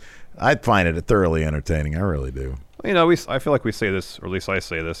nobodies. I find it thoroughly entertaining. I really do. I feel like we say this, or at least I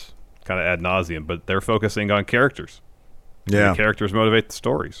say this, kind of ad nauseum, but they're focusing on characters. Yeah, the characters motivate the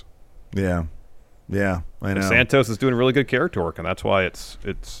stories. Yeah, I know. And Santos is doing really good character work, and that's why it's.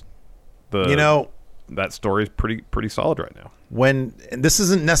 That story is pretty solid right now. And this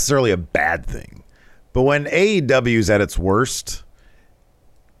isn't necessarily a bad thing, but when AEW's at its worst,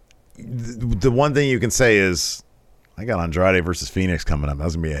 the one thing you can say is, I got Andrade versus Phoenix coming up.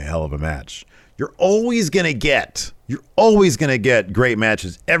 That's gonna be a hell of a match. You're always gonna get great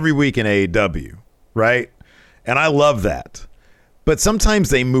matches every week in AEW, right? And I love that. But sometimes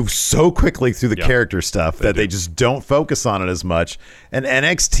they move so quickly through the character stuff that they just don't focus on it as much. And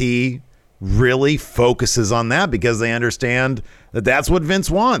NXT really focuses on that because they understand that that's what Vince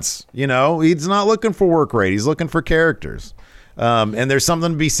wants. He's not looking for work rate. He's looking for characters. And there's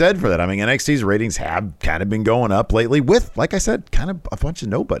something to be said for that. I mean, NXT's ratings have kind of been going up lately with, like I said, kind of a bunch of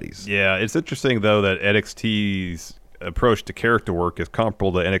nobodies. Yeah, it's interesting, though, that NXT's approach to character work is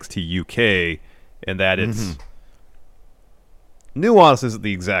comparable to NXT UK in that it's nuance isn't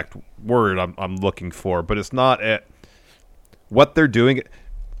the exact word I'm looking for, but it's not at what they're doing.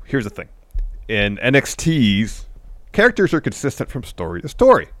 Here's the thing. In NXT's, characters are consistent from story to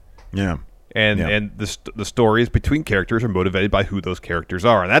story. Yeah. And the stories between characters are motivated by who those characters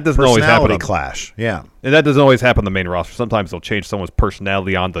are. And that doesn't always happen. Personality clash. Yeah. And that doesn't always happen on the main roster. Sometimes they'll change someone's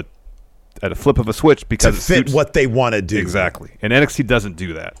personality at a flip of a switch because to fit what they want to do. Exactly. And NXT doesn't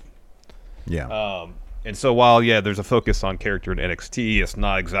do that. Yeah. And so while, there's a focus on character in NXT, it's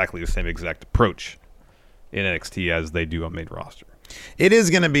not exactly the same exact approach in NXT as they do on main roster. It is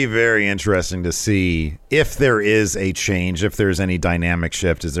going to be very interesting to see if there is a change, if there's any dynamic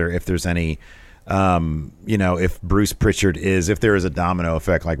shift, if there's any, if Bruce Pritchard if there is a domino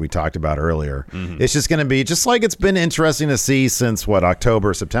effect like we talked about earlier. It's just going to be just like it's been interesting to see since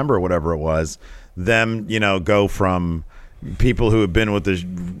October, September, whatever it was, them, go from people who have been with the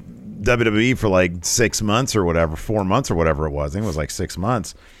WWE for like 6 months or whatever, 4 months or whatever it was. I think it was like 6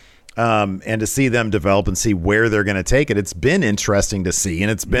 months. And to see them develop and see where they're going to take it, it's been interesting to see,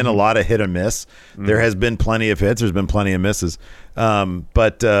 and it's been a lot of hit or miss. There has been plenty of hits, there's been plenty of misses.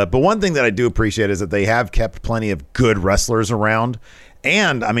 But one thing that I do appreciate is that they have kept plenty of good wrestlers around,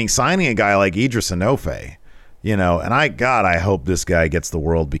 and I mean, signing a guy like Idris Enofe, and I hope this guy gets the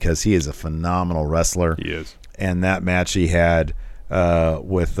world because he is a phenomenal wrestler. He is, and that match he had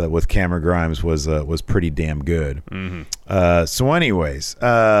with Cameron Grimes was pretty damn good. So anyways,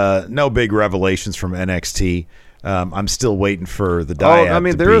 no big revelations from NXT. I'm still waiting for the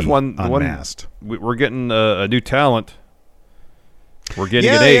dyad there is one unmasked. We're getting a new talent. We're getting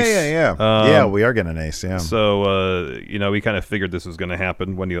an ace. Yeah, we are getting an ace. Yeah. So we kind of figured this was going to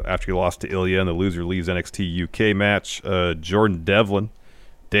happen after you lost to Ilya and the loser leaves NXT UK match. Jordan Devlin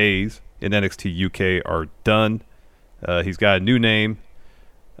days in NXT UK are done. He's got a new name.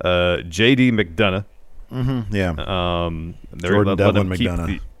 J.D. McDonough. Yeah. They're Jordan Devlin him keep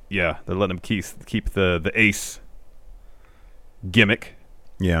McDonough. they're letting him keep the ace gimmick.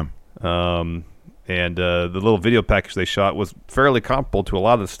 Yeah. And the little video package they shot was fairly comparable to a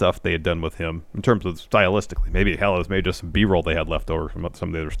lot of the stuff they had done with him in terms of stylistically. Maybe it was maybe just some B-roll they had left over from some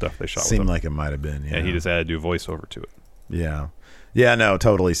of the other stuff they shot with him. Seemed like it might have been, yeah. And he just added a new voiceover to it. Yeah. Yeah, no,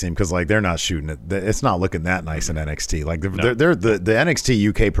 totally seemed because like they're not shooting it. It's not looking that nice in NXT. Like they're the NXT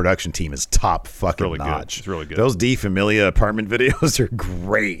UK production team is top fucking really notch. It's really good. Those D Familia apartment videos are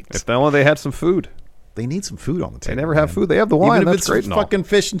great. If only they had some food. They need some food on the table. They never have food. They have the wine. Even if That's it's great. fucking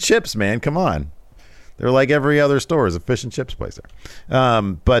fish and chips, man. Come on. They're like every other store is a fish and chips place there.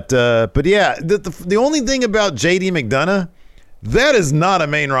 But yeah, the only thing about J.D. McDonough, that is not a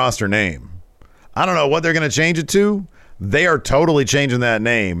main roster name. I don't know what they're going to change it to. They are totally changing that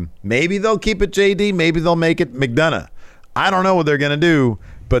name. Maybe they'll keep it JD. Maybe they'll make it McDonough. I don't know what they're going to do,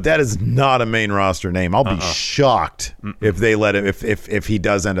 but that is not a main roster name. I'll be shocked if they let him, if he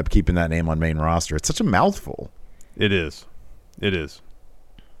does end up keeping that name on main roster. It's such a mouthful. It is. It is.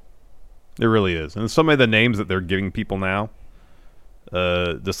 It really is. And some of the names that they're giving people now,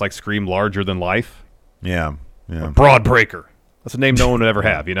 just like scream larger than life. Yeah. Yeah. Broadbreaker. That's a name no one would ever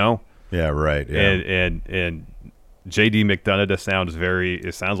have, you know? Yeah, right. Yeah. And J.D. McDonough just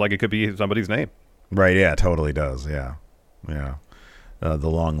it sounds like it could be somebody's name. Right, yeah, it totally does. Yeah. Yeah. The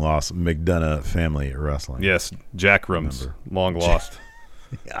long lost McDonough family wrestling. Yes, Jackrum's long lost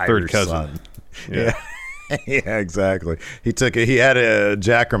third cousin. Yeah. Yeah, exactly.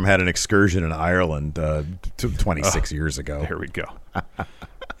 Jackram had an excursion in Ireland 26 years ago. There we go.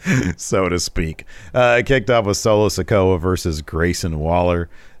 So to speak. It kicked off with Solo Sikoa versus Grayson Waller.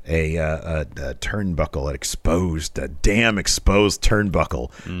 A turnbuckle exposed, a damn exposed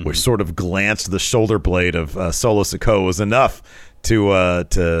turnbuckle, which sort of glanced the shoulder blade of Solo Sikoa was enough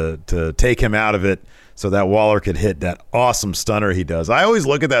to take him out of it so that Waller could hit that awesome stunner he does. I always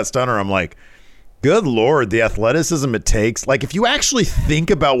look at that stunner, I'm like, good Lord, the athleticism it takes. Like, if you actually think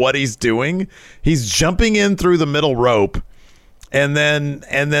about what he's doing, he's jumping in through the middle rope and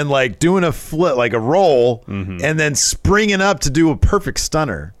then like doing a flip, like a roll, and then springing up to do a perfect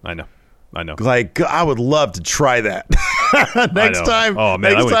stunner. I know. Like, I would love to try that. Next time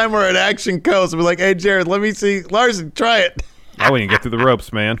we're at Action Coast, we're like, hey, Jared, let me see. Larson, try it. I wouldn't get through the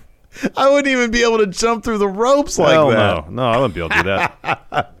ropes, man. I wouldn't even be able to jump through the ropes like that. No, I wouldn't be able to do that.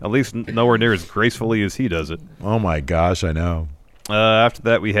 At least nowhere near as gracefully as he does it. Oh, my gosh, I know. After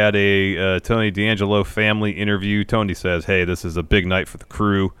that, we had a Tony D'Angelo family interview. Tony says, hey, this is a big night for the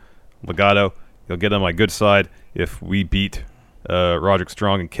crew. Legado, you'll get on my good side if we beat Roderick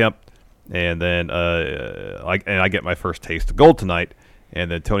Strong and Kemp. And then I get my first taste of gold tonight.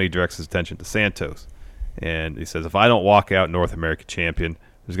 And then Tony directs his attention to Santos. And he says, if I don't walk out North American champion,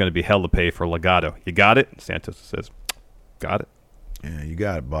 there's going to be hell to pay for Legado. You got it? Santos says, got it. Yeah, you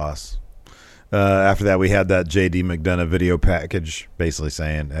got it, boss. After that, we had that J.D. McDonough video package basically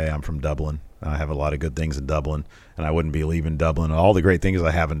saying, hey, I'm from Dublin. I have a lot of good things in Dublin, and I wouldn't be leaving Dublin. All the great things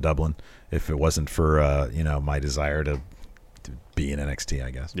I have in Dublin if it wasn't for my desire to be in NXT,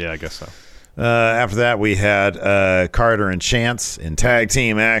 I guess. Yeah, I guess so. After that, we had Carter and Chance in tag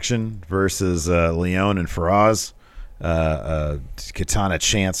team action versus Leon and Faraz. Katana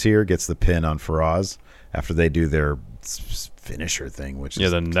Chance here gets the pin on Faraz after they do their finisher thing, which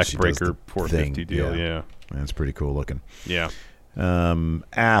is the neck breaker 450 deal. Yeah, that's pretty cool looking. Yeah.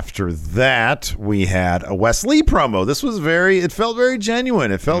 After that, we had a Wes Lee promo. This was it felt very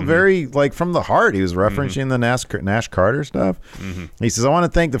genuine. It felt very like from the heart. He was referencing the Nash Carter stuff. He says, I want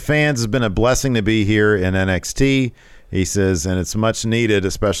to thank the fans. It's been a blessing to be here in NXT. He says, and it's much needed,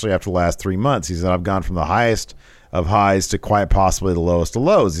 especially after the last 3 months. He said, I've gone from the highest of highs to quite possibly the lowest of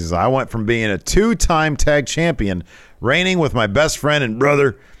lows. He says, I went from being a 2-time tag champion, reigning with my best friend and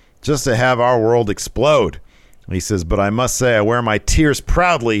brother, just to have our world explode. He says, but I must say I wear my tears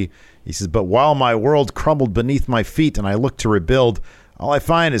proudly. He says, but while my world crumbled beneath my feet and I look to rebuild, all I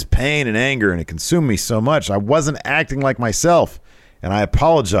find is pain and anger, and it consumed me so much. I wasn't acting like myself, and I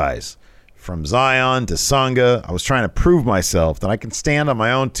apologize. From Zion to Sangha, I was trying to prove myself that I can stand on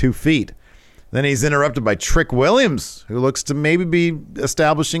my own 2 feet. Then he's interrupted by Trick Williams, who looks to maybe be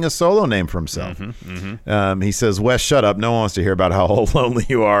establishing a solo name for himself. He says, Wes, shut up. No one wants to hear about how lonely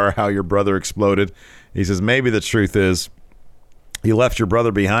you are, how your brother exploded. He says, maybe the truth is you left your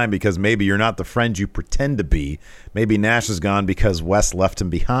brother behind because maybe you're not the friend you pretend to be. Maybe Nash is gone because Wes left him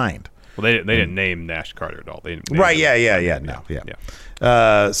behind. Well, they didn't name Nash Carter at all. They didn't Right? name Yeah.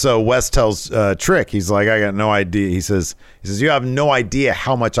 No. So Wes tells Trick, he's like, I got no idea. He says, you have no idea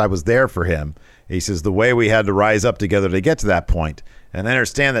how much I was there for him. He says the way we had to rise up together to get to that point, and I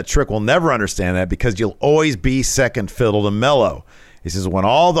understand that Trick will never understand that because you'll always be second fiddle to Mello. He says, with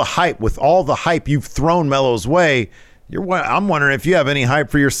all the hype you've thrown Mello's way, I'm wondering if you have any hype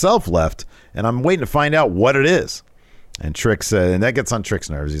for yourself left, and I'm waiting to find out what it is. And Trick said, and that gets on Trick's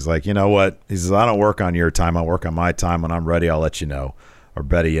nerves. He's like, you know what? He says, I don't work on your time. I work on my time. When I'm ready, I'll let you know. Or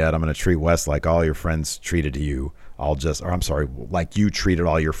better yet, I'm going to treat Wes like all your friends treated you. Like you treated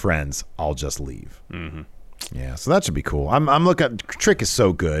all your friends. I'll just leave. Mm-hmm. Yeah, so that should be cool. I'm looking. Trick is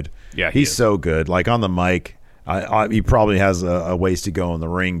so good. Yeah, he's so good. Like on the mic, he probably has a ways to go in the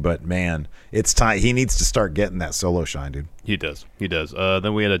ring, but man, it's time. He needs to start getting that solo shine, dude. He does.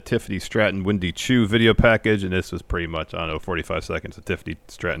 Then we had a Tiffany Stratton, Wendy Chu video package, and this was pretty much, 45 seconds of Tiffany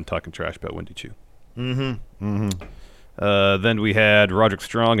Stratton talking trash about Wendy Chu. Then we had Roderick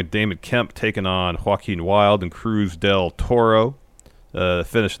Strong and Damon Kemp taking on Joaquin Wilde and Cruz del Toro.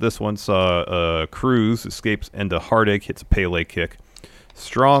 Finished this one, saw Cruz escapes into Heartache, hits a Pele kick.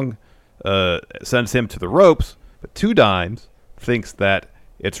 Strong sends him to the ropes, but Two Dimes thinks that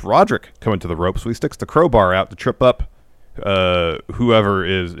it's Roderick coming to the ropes, so he sticks the crowbar out to trip up whoever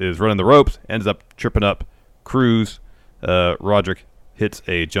is running the ropes, ends up tripping up Cruz. Roderick hits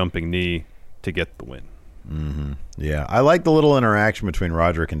a jumping knee to get the win. Mm-hmm. Yeah, I like the little interaction between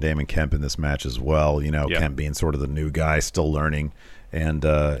Roderick and Damon Kemp in this match as well. Kemp being sort of the new guy, still learning, and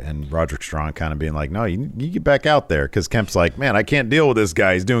Roderick Strong kind of being like, no, you get back out there, because Kemp's like, man, I can't deal with this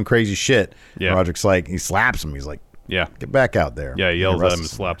guy. He's doing crazy shit. Yeah. Roderick's like, he slaps him. He's like, yeah, get back out there. Yeah, he yells at him and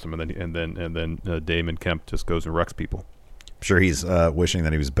slaps him, and then Damon Kemp just goes and wrecks people. I'm sure he's wishing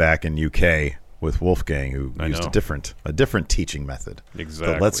that he was back in UK with Wolfgang, who used a different teaching method.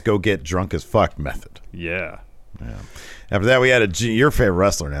 Exactly. The let's go get drunk as fuck method. Yeah. After that, we had your favorite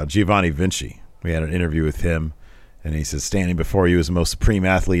wrestler now, Giovanni Vinci. We had an interview with him, and he says, standing before you as the most supreme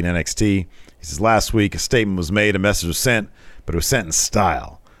athlete in NXT. He says, last week a statement was made, a message was sent, but it was sent in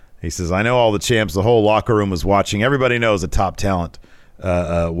style. He says, I know all the champs, the whole locker room was watching. Everybody knows the top talent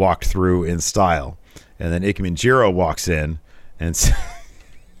walked through in style. And then Ikemen Jiro walks in and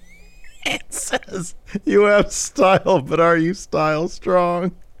it says, you have style, but are you style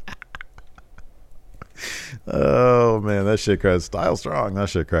strong? Oh, man, that shit cracks. Style strong. That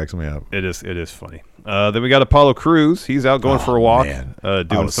shit cracks me up. It is funny. Then we got Apollo Crews. He's out going for a walk,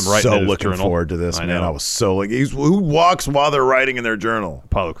 doing some writing in his looking journal. forward to this, man. I was so like, who walks while they're writing in their journal?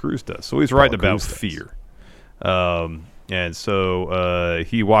 Apollo Crews does. So he's writing about fear. And so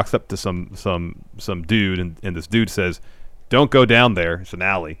he walks up to some dude, and this dude says, don't go down there. It's an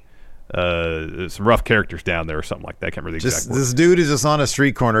alley. Some rough characters down there or something like that. I can't remember the exact word. This dude is just on a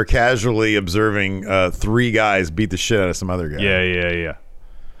street corner casually observing three guys beat the shit out of some other guy. Yeah.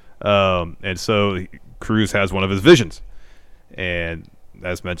 And so Cruz has one of his visions. And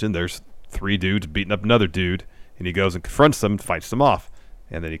as mentioned, there's three dudes beating up another dude, and he goes and confronts them, fights them off.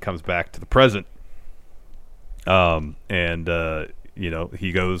 And then he comes back to the present. He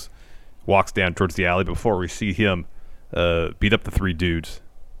walks down towards the alley. But before we see him beat up the three dudes,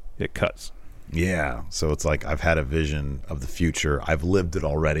 it cuts. Yeah, so it's like I've had a vision of the future. I've lived it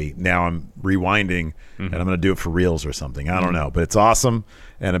already. Now I'm rewinding, and I'm going to do it for reals or something. I don't know, but it's awesome.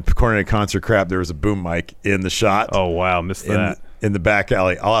 And according to Concert Crap, there was a boom mic in the shot. Oh, wow, missed that. In the back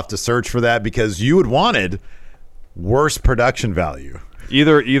alley. I'll have to search for that because you had wanted worse production value.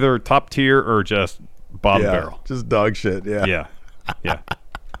 Either top tier or just bottom barrel. Just dog shit, yeah.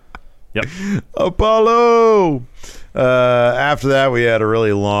 Yep. Apollo! After that, we had a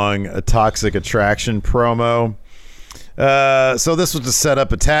really long Toxic Attraction promo. So this was to set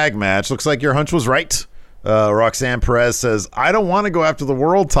up a tag match. Looks like your hunch was right. Roxanne Perez says, I don't want to go after the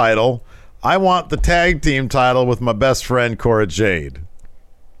world title. I want the tag team title with my best friend, Cora Jade.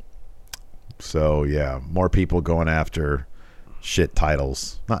 So, yeah, more people going after shit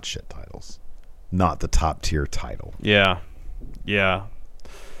titles. Not shit titles. Not the top tier title. Yeah.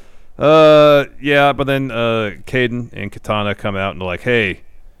 But then Caden and Katana come out and they're like, hey,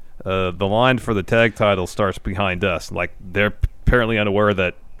 the line for the tag title starts behind us. Like, they're apparently unaware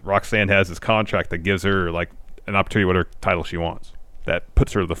that Roxanne has this contract that gives her, like, an opportunity with her title she wants. That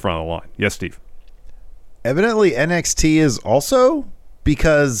puts her to the front of the line. Yes, Steve? Evidently, NXT is also,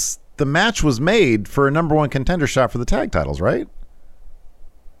 because the match was made for a number one contender shot for the tag titles, right?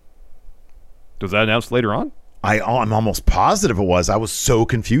 Was that announced later on? I'm almost positive it was. I was so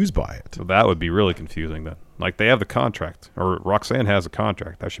confused by it. So that would be really confusing then. Like, they have the contract, or Roxanne has a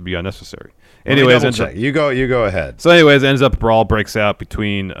contract. That should be unnecessary. Anyways, you go ahead. So anyways, ends up a brawl breaks out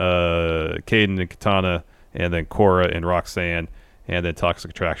between Caden and Katana, and then Cora and Roxanne, and then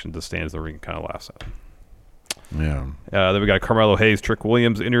Toxic Attraction just stands in the ring and kind of laughs at them. Yeah. Then we got Carmelo Hayes, Trick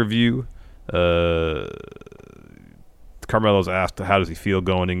Williams interview. Carmelo's asked how does he feel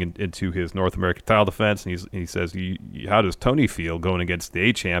going into his North American title defense, and he says, how does Tony feel going against the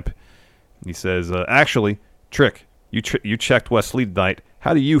A-Champ? He says, actually, Trick, you checked Wesley tonight.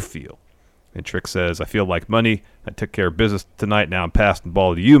 How do you feel? And Trick says, I feel like money. I took care of business tonight. Now I'm passing the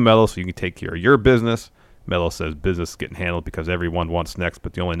ball to you, Melo, so you can take care of your business. Melo says business is getting handled because everyone wants next,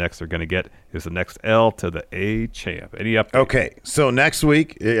 but the only next they're going to get is the next L to the A-Champ. Any update? Okay, so next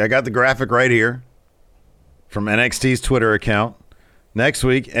week, I got the graphic right here from NXT's Twitter account. Next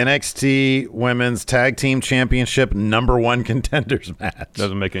week, NXT Women's Tag Team Championship #1 contenders match.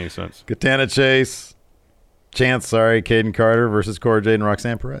 Doesn't make any sense. Katana Chase, Caden Carter versus Cora Jade and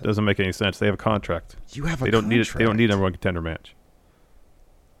Roxanne Perez. Doesn't make any sense. They have a contract. You have a they don't contract. They don't need a #1 contender match.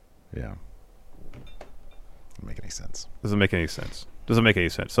 Yeah. Doesn't make any sense. Doesn't make any sense.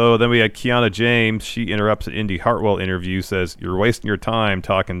 So then we had Kiana James. She interrupts an Indy Hartwell interview, says, you're wasting your time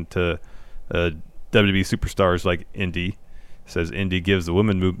talking to WWE superstars like Indy. Says Indy gives the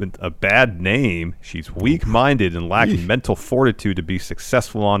women movement a bad name. She's weak-minded and lacking mental fortitude to be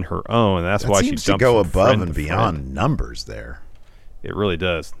successful on her own. That's why she jumps to go from above friend and to beyond friend. numbers there. It really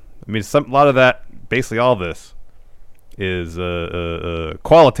does. I mean, a lot of that, basically all this, is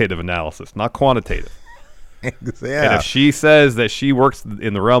qualitative analysis, not quantitative. Yeah. And if she says that she works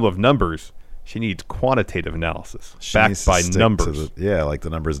in the realm of numbers, she needs quantitative analysis backed by numbers. Like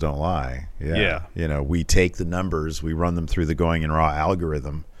the numbers don't lie. Yeah. You know, we take the numbers, we run them through the Going in Raw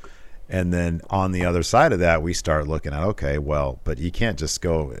algorithm, and then on the other side of that, we start looking at, okay, well, but you can't just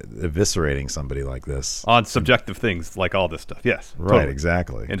go eviscerating somebody like this. On subjective things like all this stuff, yes. Right, totally.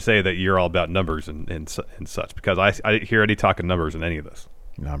 exactly. And say that you're all about numbers and such, because I didn't hear any talking numbers in any of this.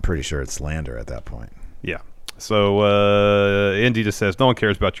 No, I'm pretty sure it's slander at that point. Yeah. So Indy just says, no one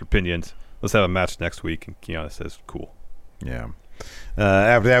cares about your opinions. Let's have a match next week. And Kiana says, cool. Yeah.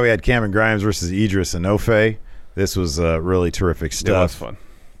 After that, we had Cameron Grimes versus Idris Enofe. This was really terrific stuff. It was fun.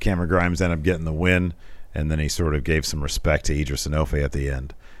 Cameron Grimes ended up getting the win, and then he sort of gave some respect to Idris Enofe at the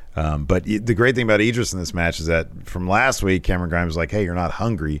end. But the great thing about Idris in this match is that from last week, Cameron Grimes was like, hey, you're not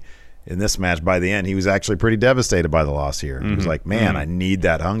hungry. In this match, by the end, he was actually pretty devastated by the loss here. He was like, man, I need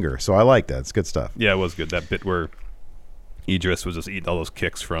that hunger. So I like that. It's good stuff. Yeah, it was good. That bit where Idris was just eating all those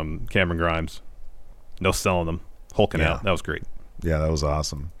kicks from Cameron Grimes. No selling them. Hulking out. That was great. Yeah, that was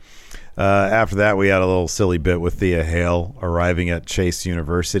awesome. After that, we had a little silly bit with Thea Hale arriving at Chase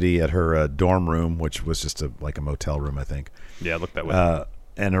University at her dorm room, which was just like a motel room, I think. Yeah, it looked that way.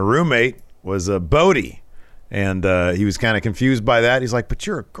 And her roommate was Bodie. And he was kind of confused by that. He's like, but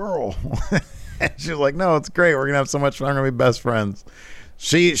you're a girl. And she was like, no, it's great. We're going to have so much fun. We're going to be best friends.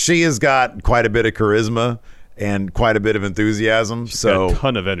 She has got quite a bit of charisma and quite a bit of enthusiasm. She's got a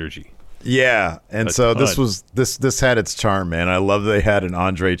ton of energy. Yeah. And this had its charm, man. I love they had an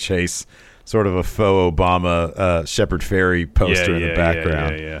Andre Chase, sort of a faux Obama Shepard Fairey poster in the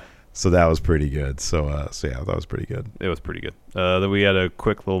background. Yeah. So that was pretty good. So yeah, that was pretty good. It was pretty good. Then we had a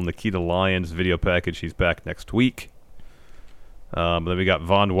quick little Nikita Lyons video package. She's back next week. Then we got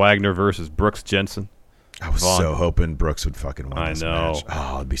Von Wagner versus Brooks Jensen. I was so hoping Brooks would fucking win this match.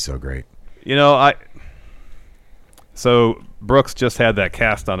 Oh, it'd be so great. You know, so Brooks just had that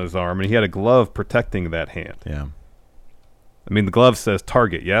cast on his arm, and he had a glove protecting that hand. Yeah. I mean, the glove says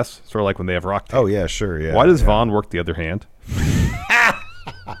target, yes? Sort of like when they have rock tape. Oh, yeah, sure, yeah. Why does Von work the other hand?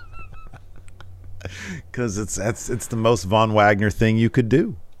 Because it's the most Von Wagner thing you could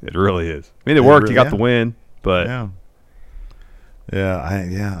do. It really is. I mean, it worked. He got the win, but I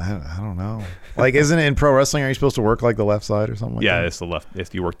don't know. Like, isn't it in pro wrestling? Are you supposed to work like the left side or something? Like that? It's the left.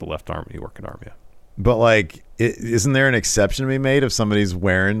 If you work the left arm, you work an arm. Yeah. But like, isn't there an exception to be made if somebody's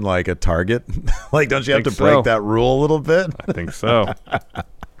wearing like a target? Like, don't you have to break that rule a little bit? I think so.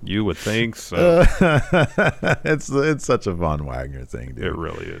 You would think so. It's such a Von Wagner thing, dude. It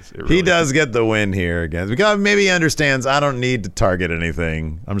really is. He does get the win here again because maybe he understands I don't need to target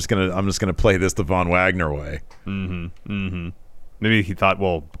anything. I'm just gonna play this the Von Wagner way. Maybe he thought,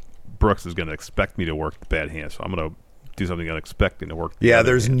 well, Brooks is gonna expect me to work the bad hand, so I'm gonna do something unexpected to work. Yeah,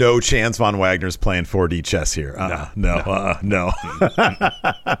 there's no chance Von Wagner's playing 4D chess here. No.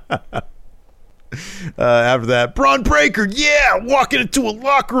 After that, Braun Breaker, walking into a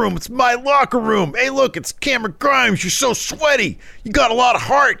locker room. It's my locker room. Hey, look, it's Cameron Grimes. You're so sweaty. You got a lot of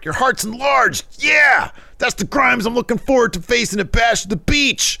heart. Your heart's enlarged. Yeah, that's the Grimes I'm looking forward to facing at Bash at the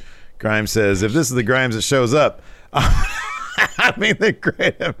Beach. Grimes says, if this is the Grimes that shows up, I mean the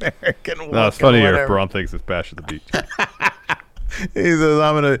Great American. No, it's funny if Braun thinks it's Bash at the Beach. He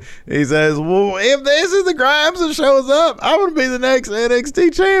says, well, if this is the Grimes that shows up, I'm gonna be the next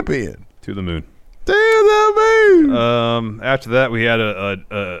NXT champion. To the moon. To the moon. After that, we had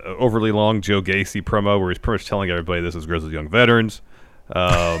a overly long Joe Gacy promo where he's pretty much telling everybody this is Grizzled Young Veterans.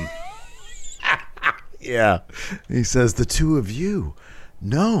 Yeah. He says, the two of you,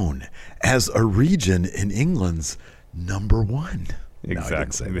 known as a region in England's number one. Exactly. No, he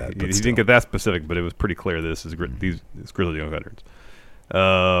didn't say that, he didn't get that specific, but it was pretty clear this is Grizzled Young Veterans.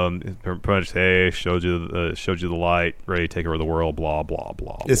 Pretty much, hey, showed you the light, ready to take over the world, blah blah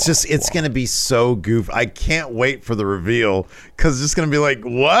blah. It's gonna be so goof. I can't wait for the reveal because it's just gonna be like,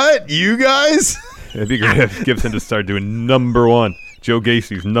 what, you guys? It'd be great if Gibson just started doing number one. Joe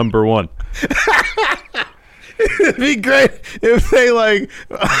Gacy's number one. It'd be great if they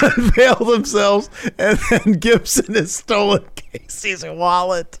unveil themselves and then Gibson has stolen Casey's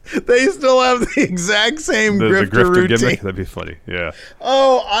wallet. They still have the exact same grifter routine. Gimmick. That'd be funny. Yeah.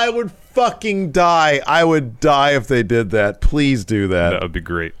 Oh, I would fucking die. I would die if they did that. Please do that. That would be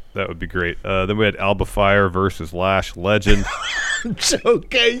great. Then we had Alba Fire versus Lash Legend. Joe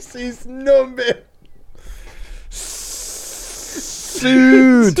Casey's number.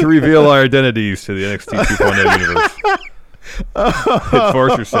 Soon to reveal our identities to the NXT 2.0 universe. Hit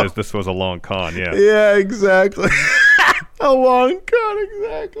Forcer says this was a long con. Yeah, exactly. A long con,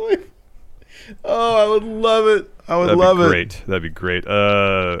 exactly. Oh, I would love it. That'd be great.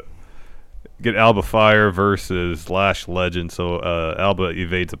 Get Alba Fire versus Lash Legend. So Alba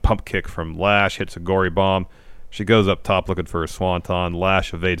evades a pump kick from Lash, hits a gory bomb. She goes up top looking for a swanton.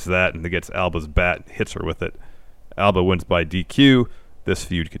 Lash evades that and gets Alba's bat and hits her with it. Alba wins by DQ. This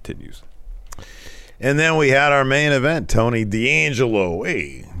feud continues. And then we had our main event, Tony D'Angelo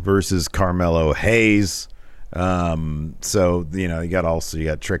versus Carmelo Hayes. So, you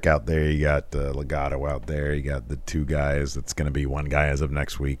got Trick out there. You got Legato out there. You got the two guys. It's going to be one guy as of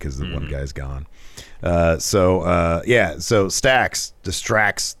next week because the one guy's gone. So Stacks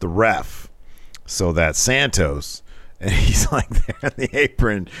distracts the ref so that Santos... And he's like there in the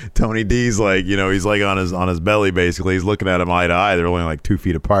apron. Tony D's like, he's like on his belly basically. He's looking at him eye to eye. They're only like 2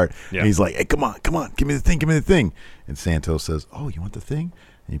 feet apart. Yeah. And he's like, hey, come on, give me the thing. And Santos says, oh, you want the thing?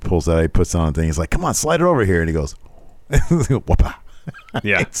 And he pulls that out, he puts it on the thing. He's like, come on, slide it over here. And he goes, whoop-a.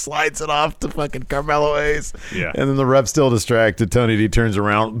 Yeah. He slides it off to fucking Carmelo Hayes. Yeah. And then the ref's still distracted. Tony D turns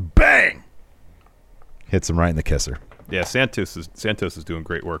around, bang! Hits him right in the kisser. Yeah, Santos is doing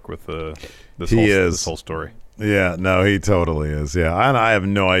great work with this whole story. Yeah, no, he totally is. Yeah, I have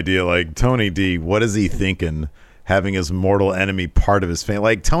no idea. Like, Tony D, what is he thinking having his mortal enemy part of his family?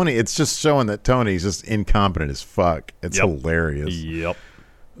 Like, Tony, it's just showing that Tony's just incompetent as fuck. It's hilarious. Yep.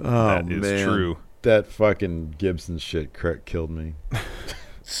 Oh, that is true. That fucking Gibson shit killed me.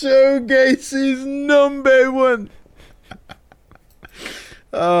 Joe Gacy's number one.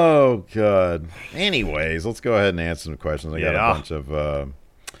 Oh, God. Anyways, let's go ahead and answer some questions.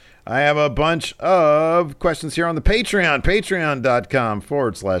 I have a bunch of questions here on the Patreon,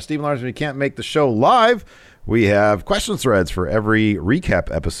 patreon.com/Stephen Larson. If you can't make the show live, we have question threads for every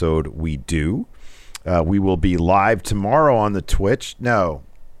recap episode we do. We will be live tomorrow on the Twitch. No,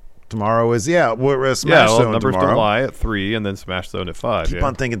 tomorrow is, we're Smash Zone numbers tomorrow. Don't lie at 3 and then Smash Zone at 5. Keep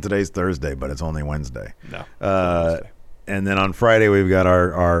on thinking today's Thursday, but it's only Wednesday. No, Wednesday. And then on Friday, we've got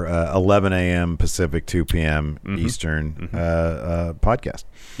our 11 a.m. Pacific, 2 p.m. Eastern podcast.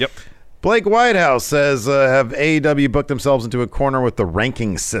 Yep. Blake Whitehouse says, have AEW booked themselves into a corner with the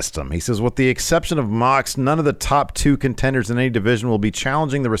ranking system? He says, with the exception of Mox, none of the top 2 contenders in any division will be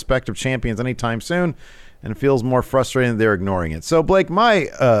challenging the respective champions anytime soon, and it feels more frustrating that they're ignoring it. So, Blake, my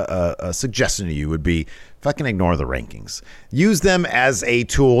suggestion to you would be fucking ignore the rankings. Use them as a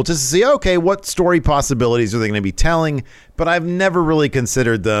tool just to see, okay, what story possibilities are they going to be telling? But I've never really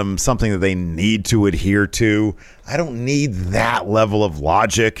considered them something that they need to adhere to. I don't need that level of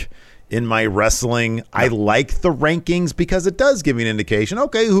logic in my wrestling. No. I like the rankings because it does give me an indication,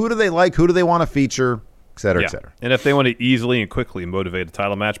 okay, who do they like? Who do they want to feature? Et cetera, et cetera. And if they want to easily and quickly motivate a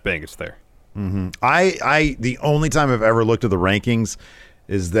title match, bang, it's there. Mm-hmm. The only time I've ever looked at the rankings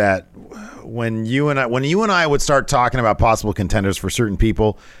is that when you and I would start talking about possible contenders for certain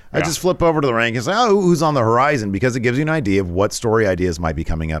people, I just flip over to the rankings, like, oh, who's on the horizon, because it gives you an idea of what story ideas might be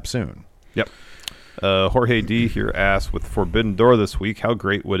coming up soon. Yep. Jorge D here asks, with Forbidden Door this week, how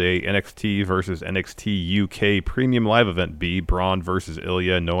great would a NXT versus NXT UK premium live event be? Braun versus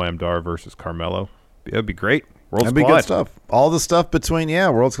Ilya, Noam Dar versus Carmelo. That'd be great. That'd be good stuff. All the stuff between,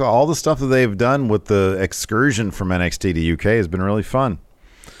 World's Collide, all the stuff that they've done with the excursion from NXT to UK has been really fun.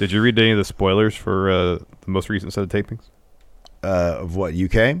 Did you read any of the spoilers for the most recent set of tapings? Of what,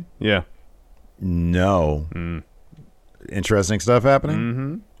 UK? Yeah. No. Interesting stuff happening?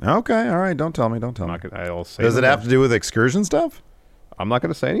 Mm-hmm. Okay, all right. Don't tell me. I'll say Does it have to do with excursion stuff? I'm not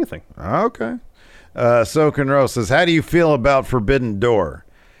going to say anything. Okay. Sokenro says, how do you feel about Forbidden Door?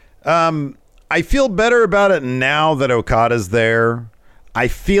 I feel better about it now that Okada's there. I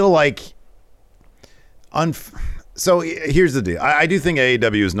feel like... So here's the deal. I do think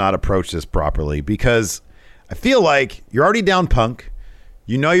AEW has not approached this properly because I feel like you're already down Punk.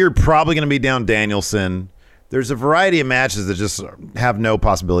 You know you're probably going to be down Danielson. There's a variety of matches that just have no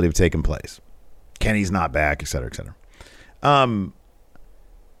possibility of taking place. Kenny's not back, et cetera, et cetera.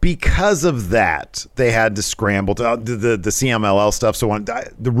 Because of that, they had to scramble to the CMLL stuff. So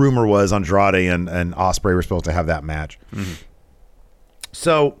the rumor was Andrade and Ospreay were supposed to have that match. Mm-hmm.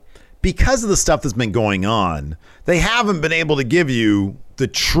 So because of the stuff that's been going on, they haven't been able to give you the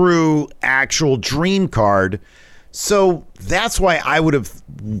true, actual dream card. So that's why I would have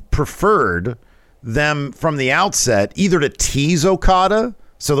preferred them from the outset either to tease Okada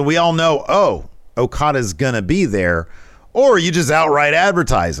so that we all know, oh, Okada's going to be there, or you just outright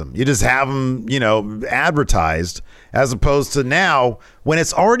advertise him. You just have him, advertised, as opposed to now when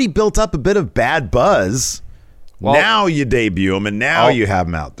it's already built up a bit of bad buzz. Well, now you debut him, and now you have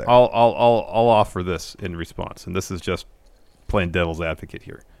him out there. I'll offer this in response, and this is just playing devil's advocate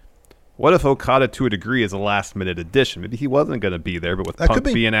here. What if Okada, to a degree, is a last-minute addition? Maybe he wasn't going to be there, but with Punk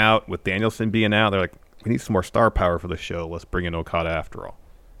being out, with Danielson being out, they're like, we need some more star power for the show. Let's bring in Okada after all.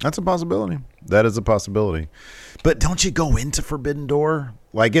 That's a possibility. That is a possibility. But don't you go into Forbidden Door?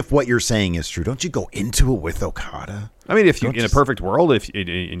 Like, if what you're saying is true, don't you go into it with Okada? I mean, if you in a perfect world,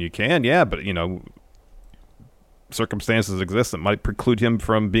 and you can, yeah, but, circumstances exist that might preclude him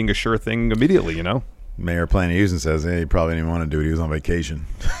from being a sure thing immediately, Mayor Planet Houston says, hey, he probably didn't want to do it. He was on vacation.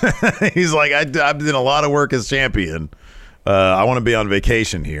 He's like, I did a lot of work as champion. I want to be on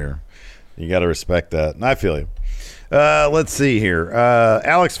vacation here. You got to respect that. And I feel you. Let's see here.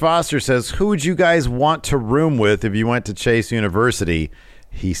 Alex Foster says, who would you guys want to room with if you went to Chase University?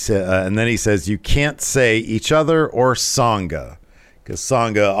 He said, and then he says, you can't say each other or Sangha. Because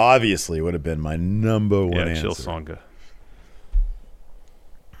Sangha obviously would have been my number one answer. Yeah, chill Sangha.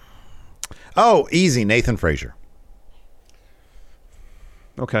 Oh, easy. Nathan Frazier.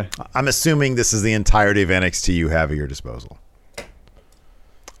 Okay. I'm assuming this is the entirety of NXT you have at your disposal.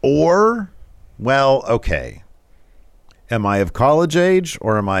 Or, well, okay. Am I of college age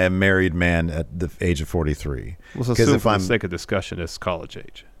or am I a married man at the age of 43? Let's assume for the sake of discussion it's college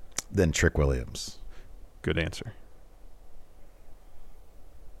age. Then Trick Williams. Good answer.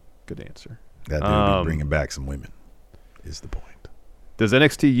 Good answer. That dude would be bringing back some women is the point. Does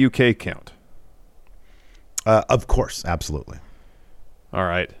NXT UK count? Of course. Absolutely. All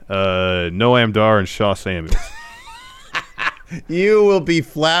right. Noam Dar and Shaw Samuels. You will be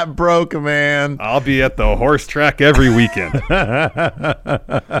flat broke, man. I'll be at the horse track every weekend.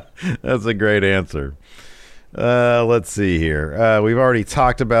 That's a great answer. Let's see here. We've already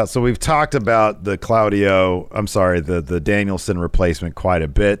talked about, the the Danielson replacement quite a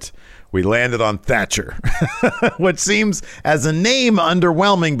bit. We landed on Thatcher, which seems as a name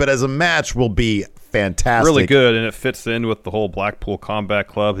underwhelming, but as a match will be fantastic. Really good, and it fits in with the whole Blackpool Combat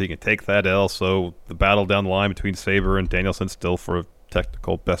Club. He can take that L, so the battle down the line between Sabre and Danielson still for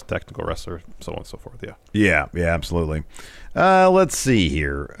best technical wrestler, so on and so forth. Yeah, absolutely. Let's see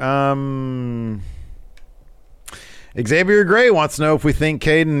here. Xavier Gray wants to know if we think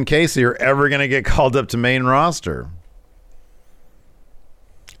Caden and Casey are ever going to get called up to main roster.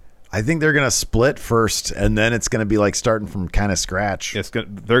 I think they're going to split first, and then it's going to be like starting from kind of scratch.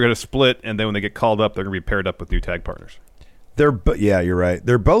 They're going to split, and then when they get called up, they're going to be paired up with new tag partners. Yeah, you're right.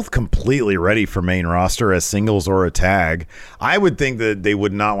 They're both completely ready for main roster as singles or a tag. I would think that they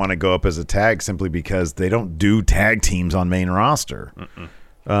would not want to go up as a tag simply because they don't do tag teams on main roster.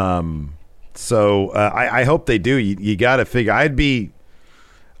 So I hope they do. You got to figure. I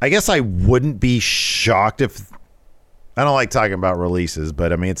guess I wouldn't be shocked if. I don't like talking about releases,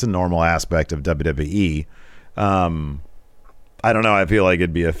 but I mean, it's a normal aspect of WWE. I don't know. I feel like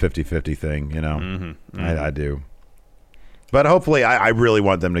it'd be a 50-50 thing, I do. But hopefully, I really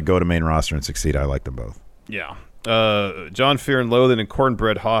want them to go to main roster and succeed. I like them both. Yeah. John Fear and Loathen and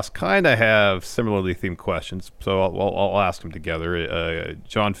Cornbread Haas kind of have similarly themed questions, so I'll ask them together.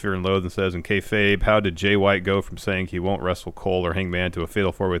 John Fear and Loathen says, in kayfabe, how did Jay White go from saying he won't wrestle Cole or Hangman to a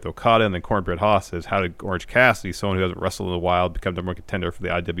fatal four with Okada? And then Cornbread Haas says, how did Orange Cassidy, someone who hasn't wrestled in a while, become number one contender for the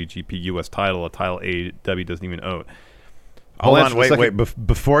IWGP US title, a title AEW doesn't even own? Hold on, wait.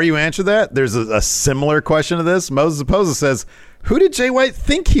 Before you answer that, there's a similar question to this. Moses Oposa says, who did Jay White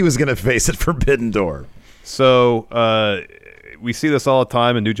think he was going to face at Forbidden Door? So we see this all the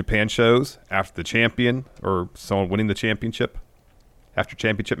time in New Japan shows after the champion or someone winning the championship. After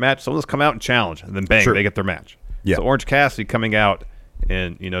championship match, someone just come out and challenge, and then bang, they get their match. Yeah. So Orange Cassidy coming out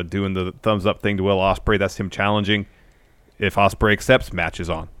and doing the thumbs up thing to Will Ospreay, that's him challenging. If Ospreay accepts, match is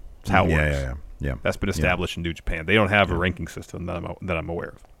on. That's how it works. Yeah. That's been established in New Japan. They don't have a ranking system that I'm aware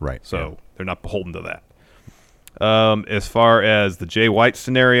of. Right. So they're not beholden to that. As far as the Jay White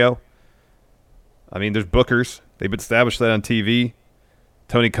scenario, I mean, there's bookers. They've established that on TV.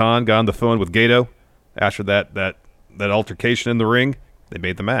 Tony Khan got on the phone with Gato after that altercation in the ring. They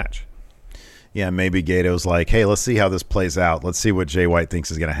made the match. Yeah, maybe Gato's like, hey, let's see how this plays out. Let's see what Jay White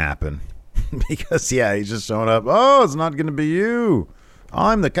thinks is going to happen. Because, he's just showing up. Oh, it's not going to be you.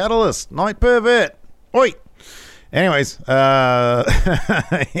 I'm the Catalyst. Night Pivot. Oi. Anyways,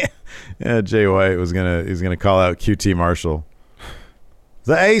 Jay White he's gonna call out QT Marshall.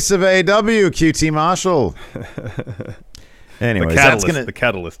 The ace of AEW, QT Marshall. Anyways, the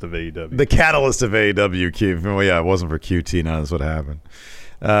catalyst of AEW. The catalyst of AEW. Well, yeah, it wasn't for QT. None of this would happen.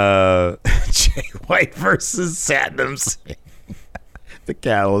 Jay White versus Satnam Singh. The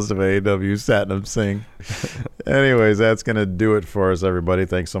catalyst of AEW, Satnam Singh. Anyways, that's going to do it for us, everybody.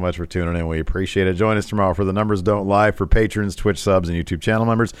 Thanks so much for tuning in. We appreciate it. Join us tomorrow for The Numbers Don't Lie for patrons, Twitch subs, and YouTube channel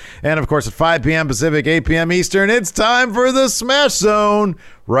members. And, of course, at 5 p.m. Pacific, 8 p.m. Eastern, it's time for the Smash Zone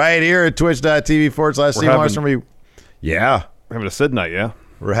right here at twitch.tv/Steve Larson. Yeah. We're having a Sid night, yeah?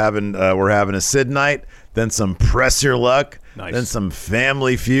 We're having a Sid night, then some Press Your Luck, then some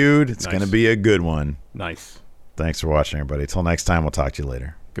Family Feud. It's going to be a good one. Nice. Thanks for watching, everybody. Till next time, we'll talk to you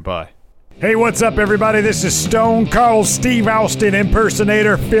later. Goodbye. Hey, what's up, everybody? This is Stone Cold Steve Austin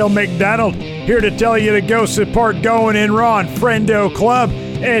impersonator Phil McDonald here to tell you to go support Going In Raw and Friendo Club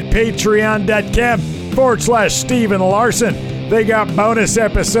at patreon.com/Steven Larson. They got bonus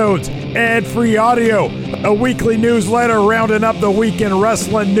episodes, ad-free audio, a weekly newsletter rounding up the week in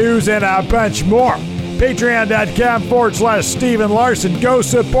wrestling news, and a bunch more. Patreon.com/Steven Larson. Go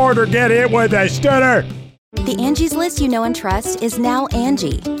support or get hit with a stunner. The Angie's List you know and trust is now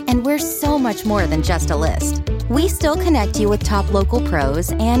Angie, and we're so much more than just a list. We still connect you with top local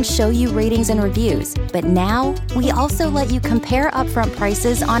pros and show you ratings and reviews, but now we also let you compare upfront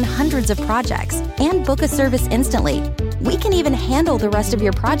prices on hundreds of projects and book a service instantly. We can even handle the rest of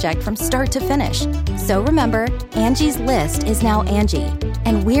your project from start to finish. So remember, Angie's List is now Angie,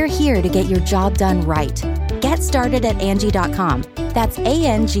 and we're here to get your job done right. Get started at Angie.com. That's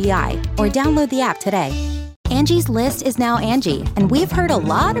ANGI, or download the app today. Angie's List is now Angie, and we've heard a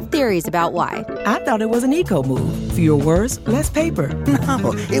lot of theories about why. I thought it was an eco move. Fewer words, less paper.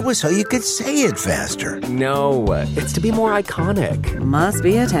 No, it was so you could say it faster. No, it's to be more iconic. Must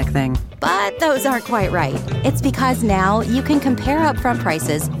be a tech thing. But those aren't quite right. It's because now you can compare upfront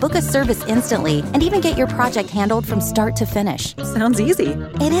prices, book a service instantly, and even get your project handled from start to finish. Sounds easy.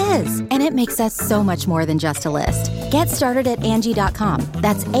 It is, and it makes us so much more than just a list. Get started at Angie.com.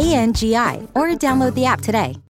 That's ANGI, or download the app today.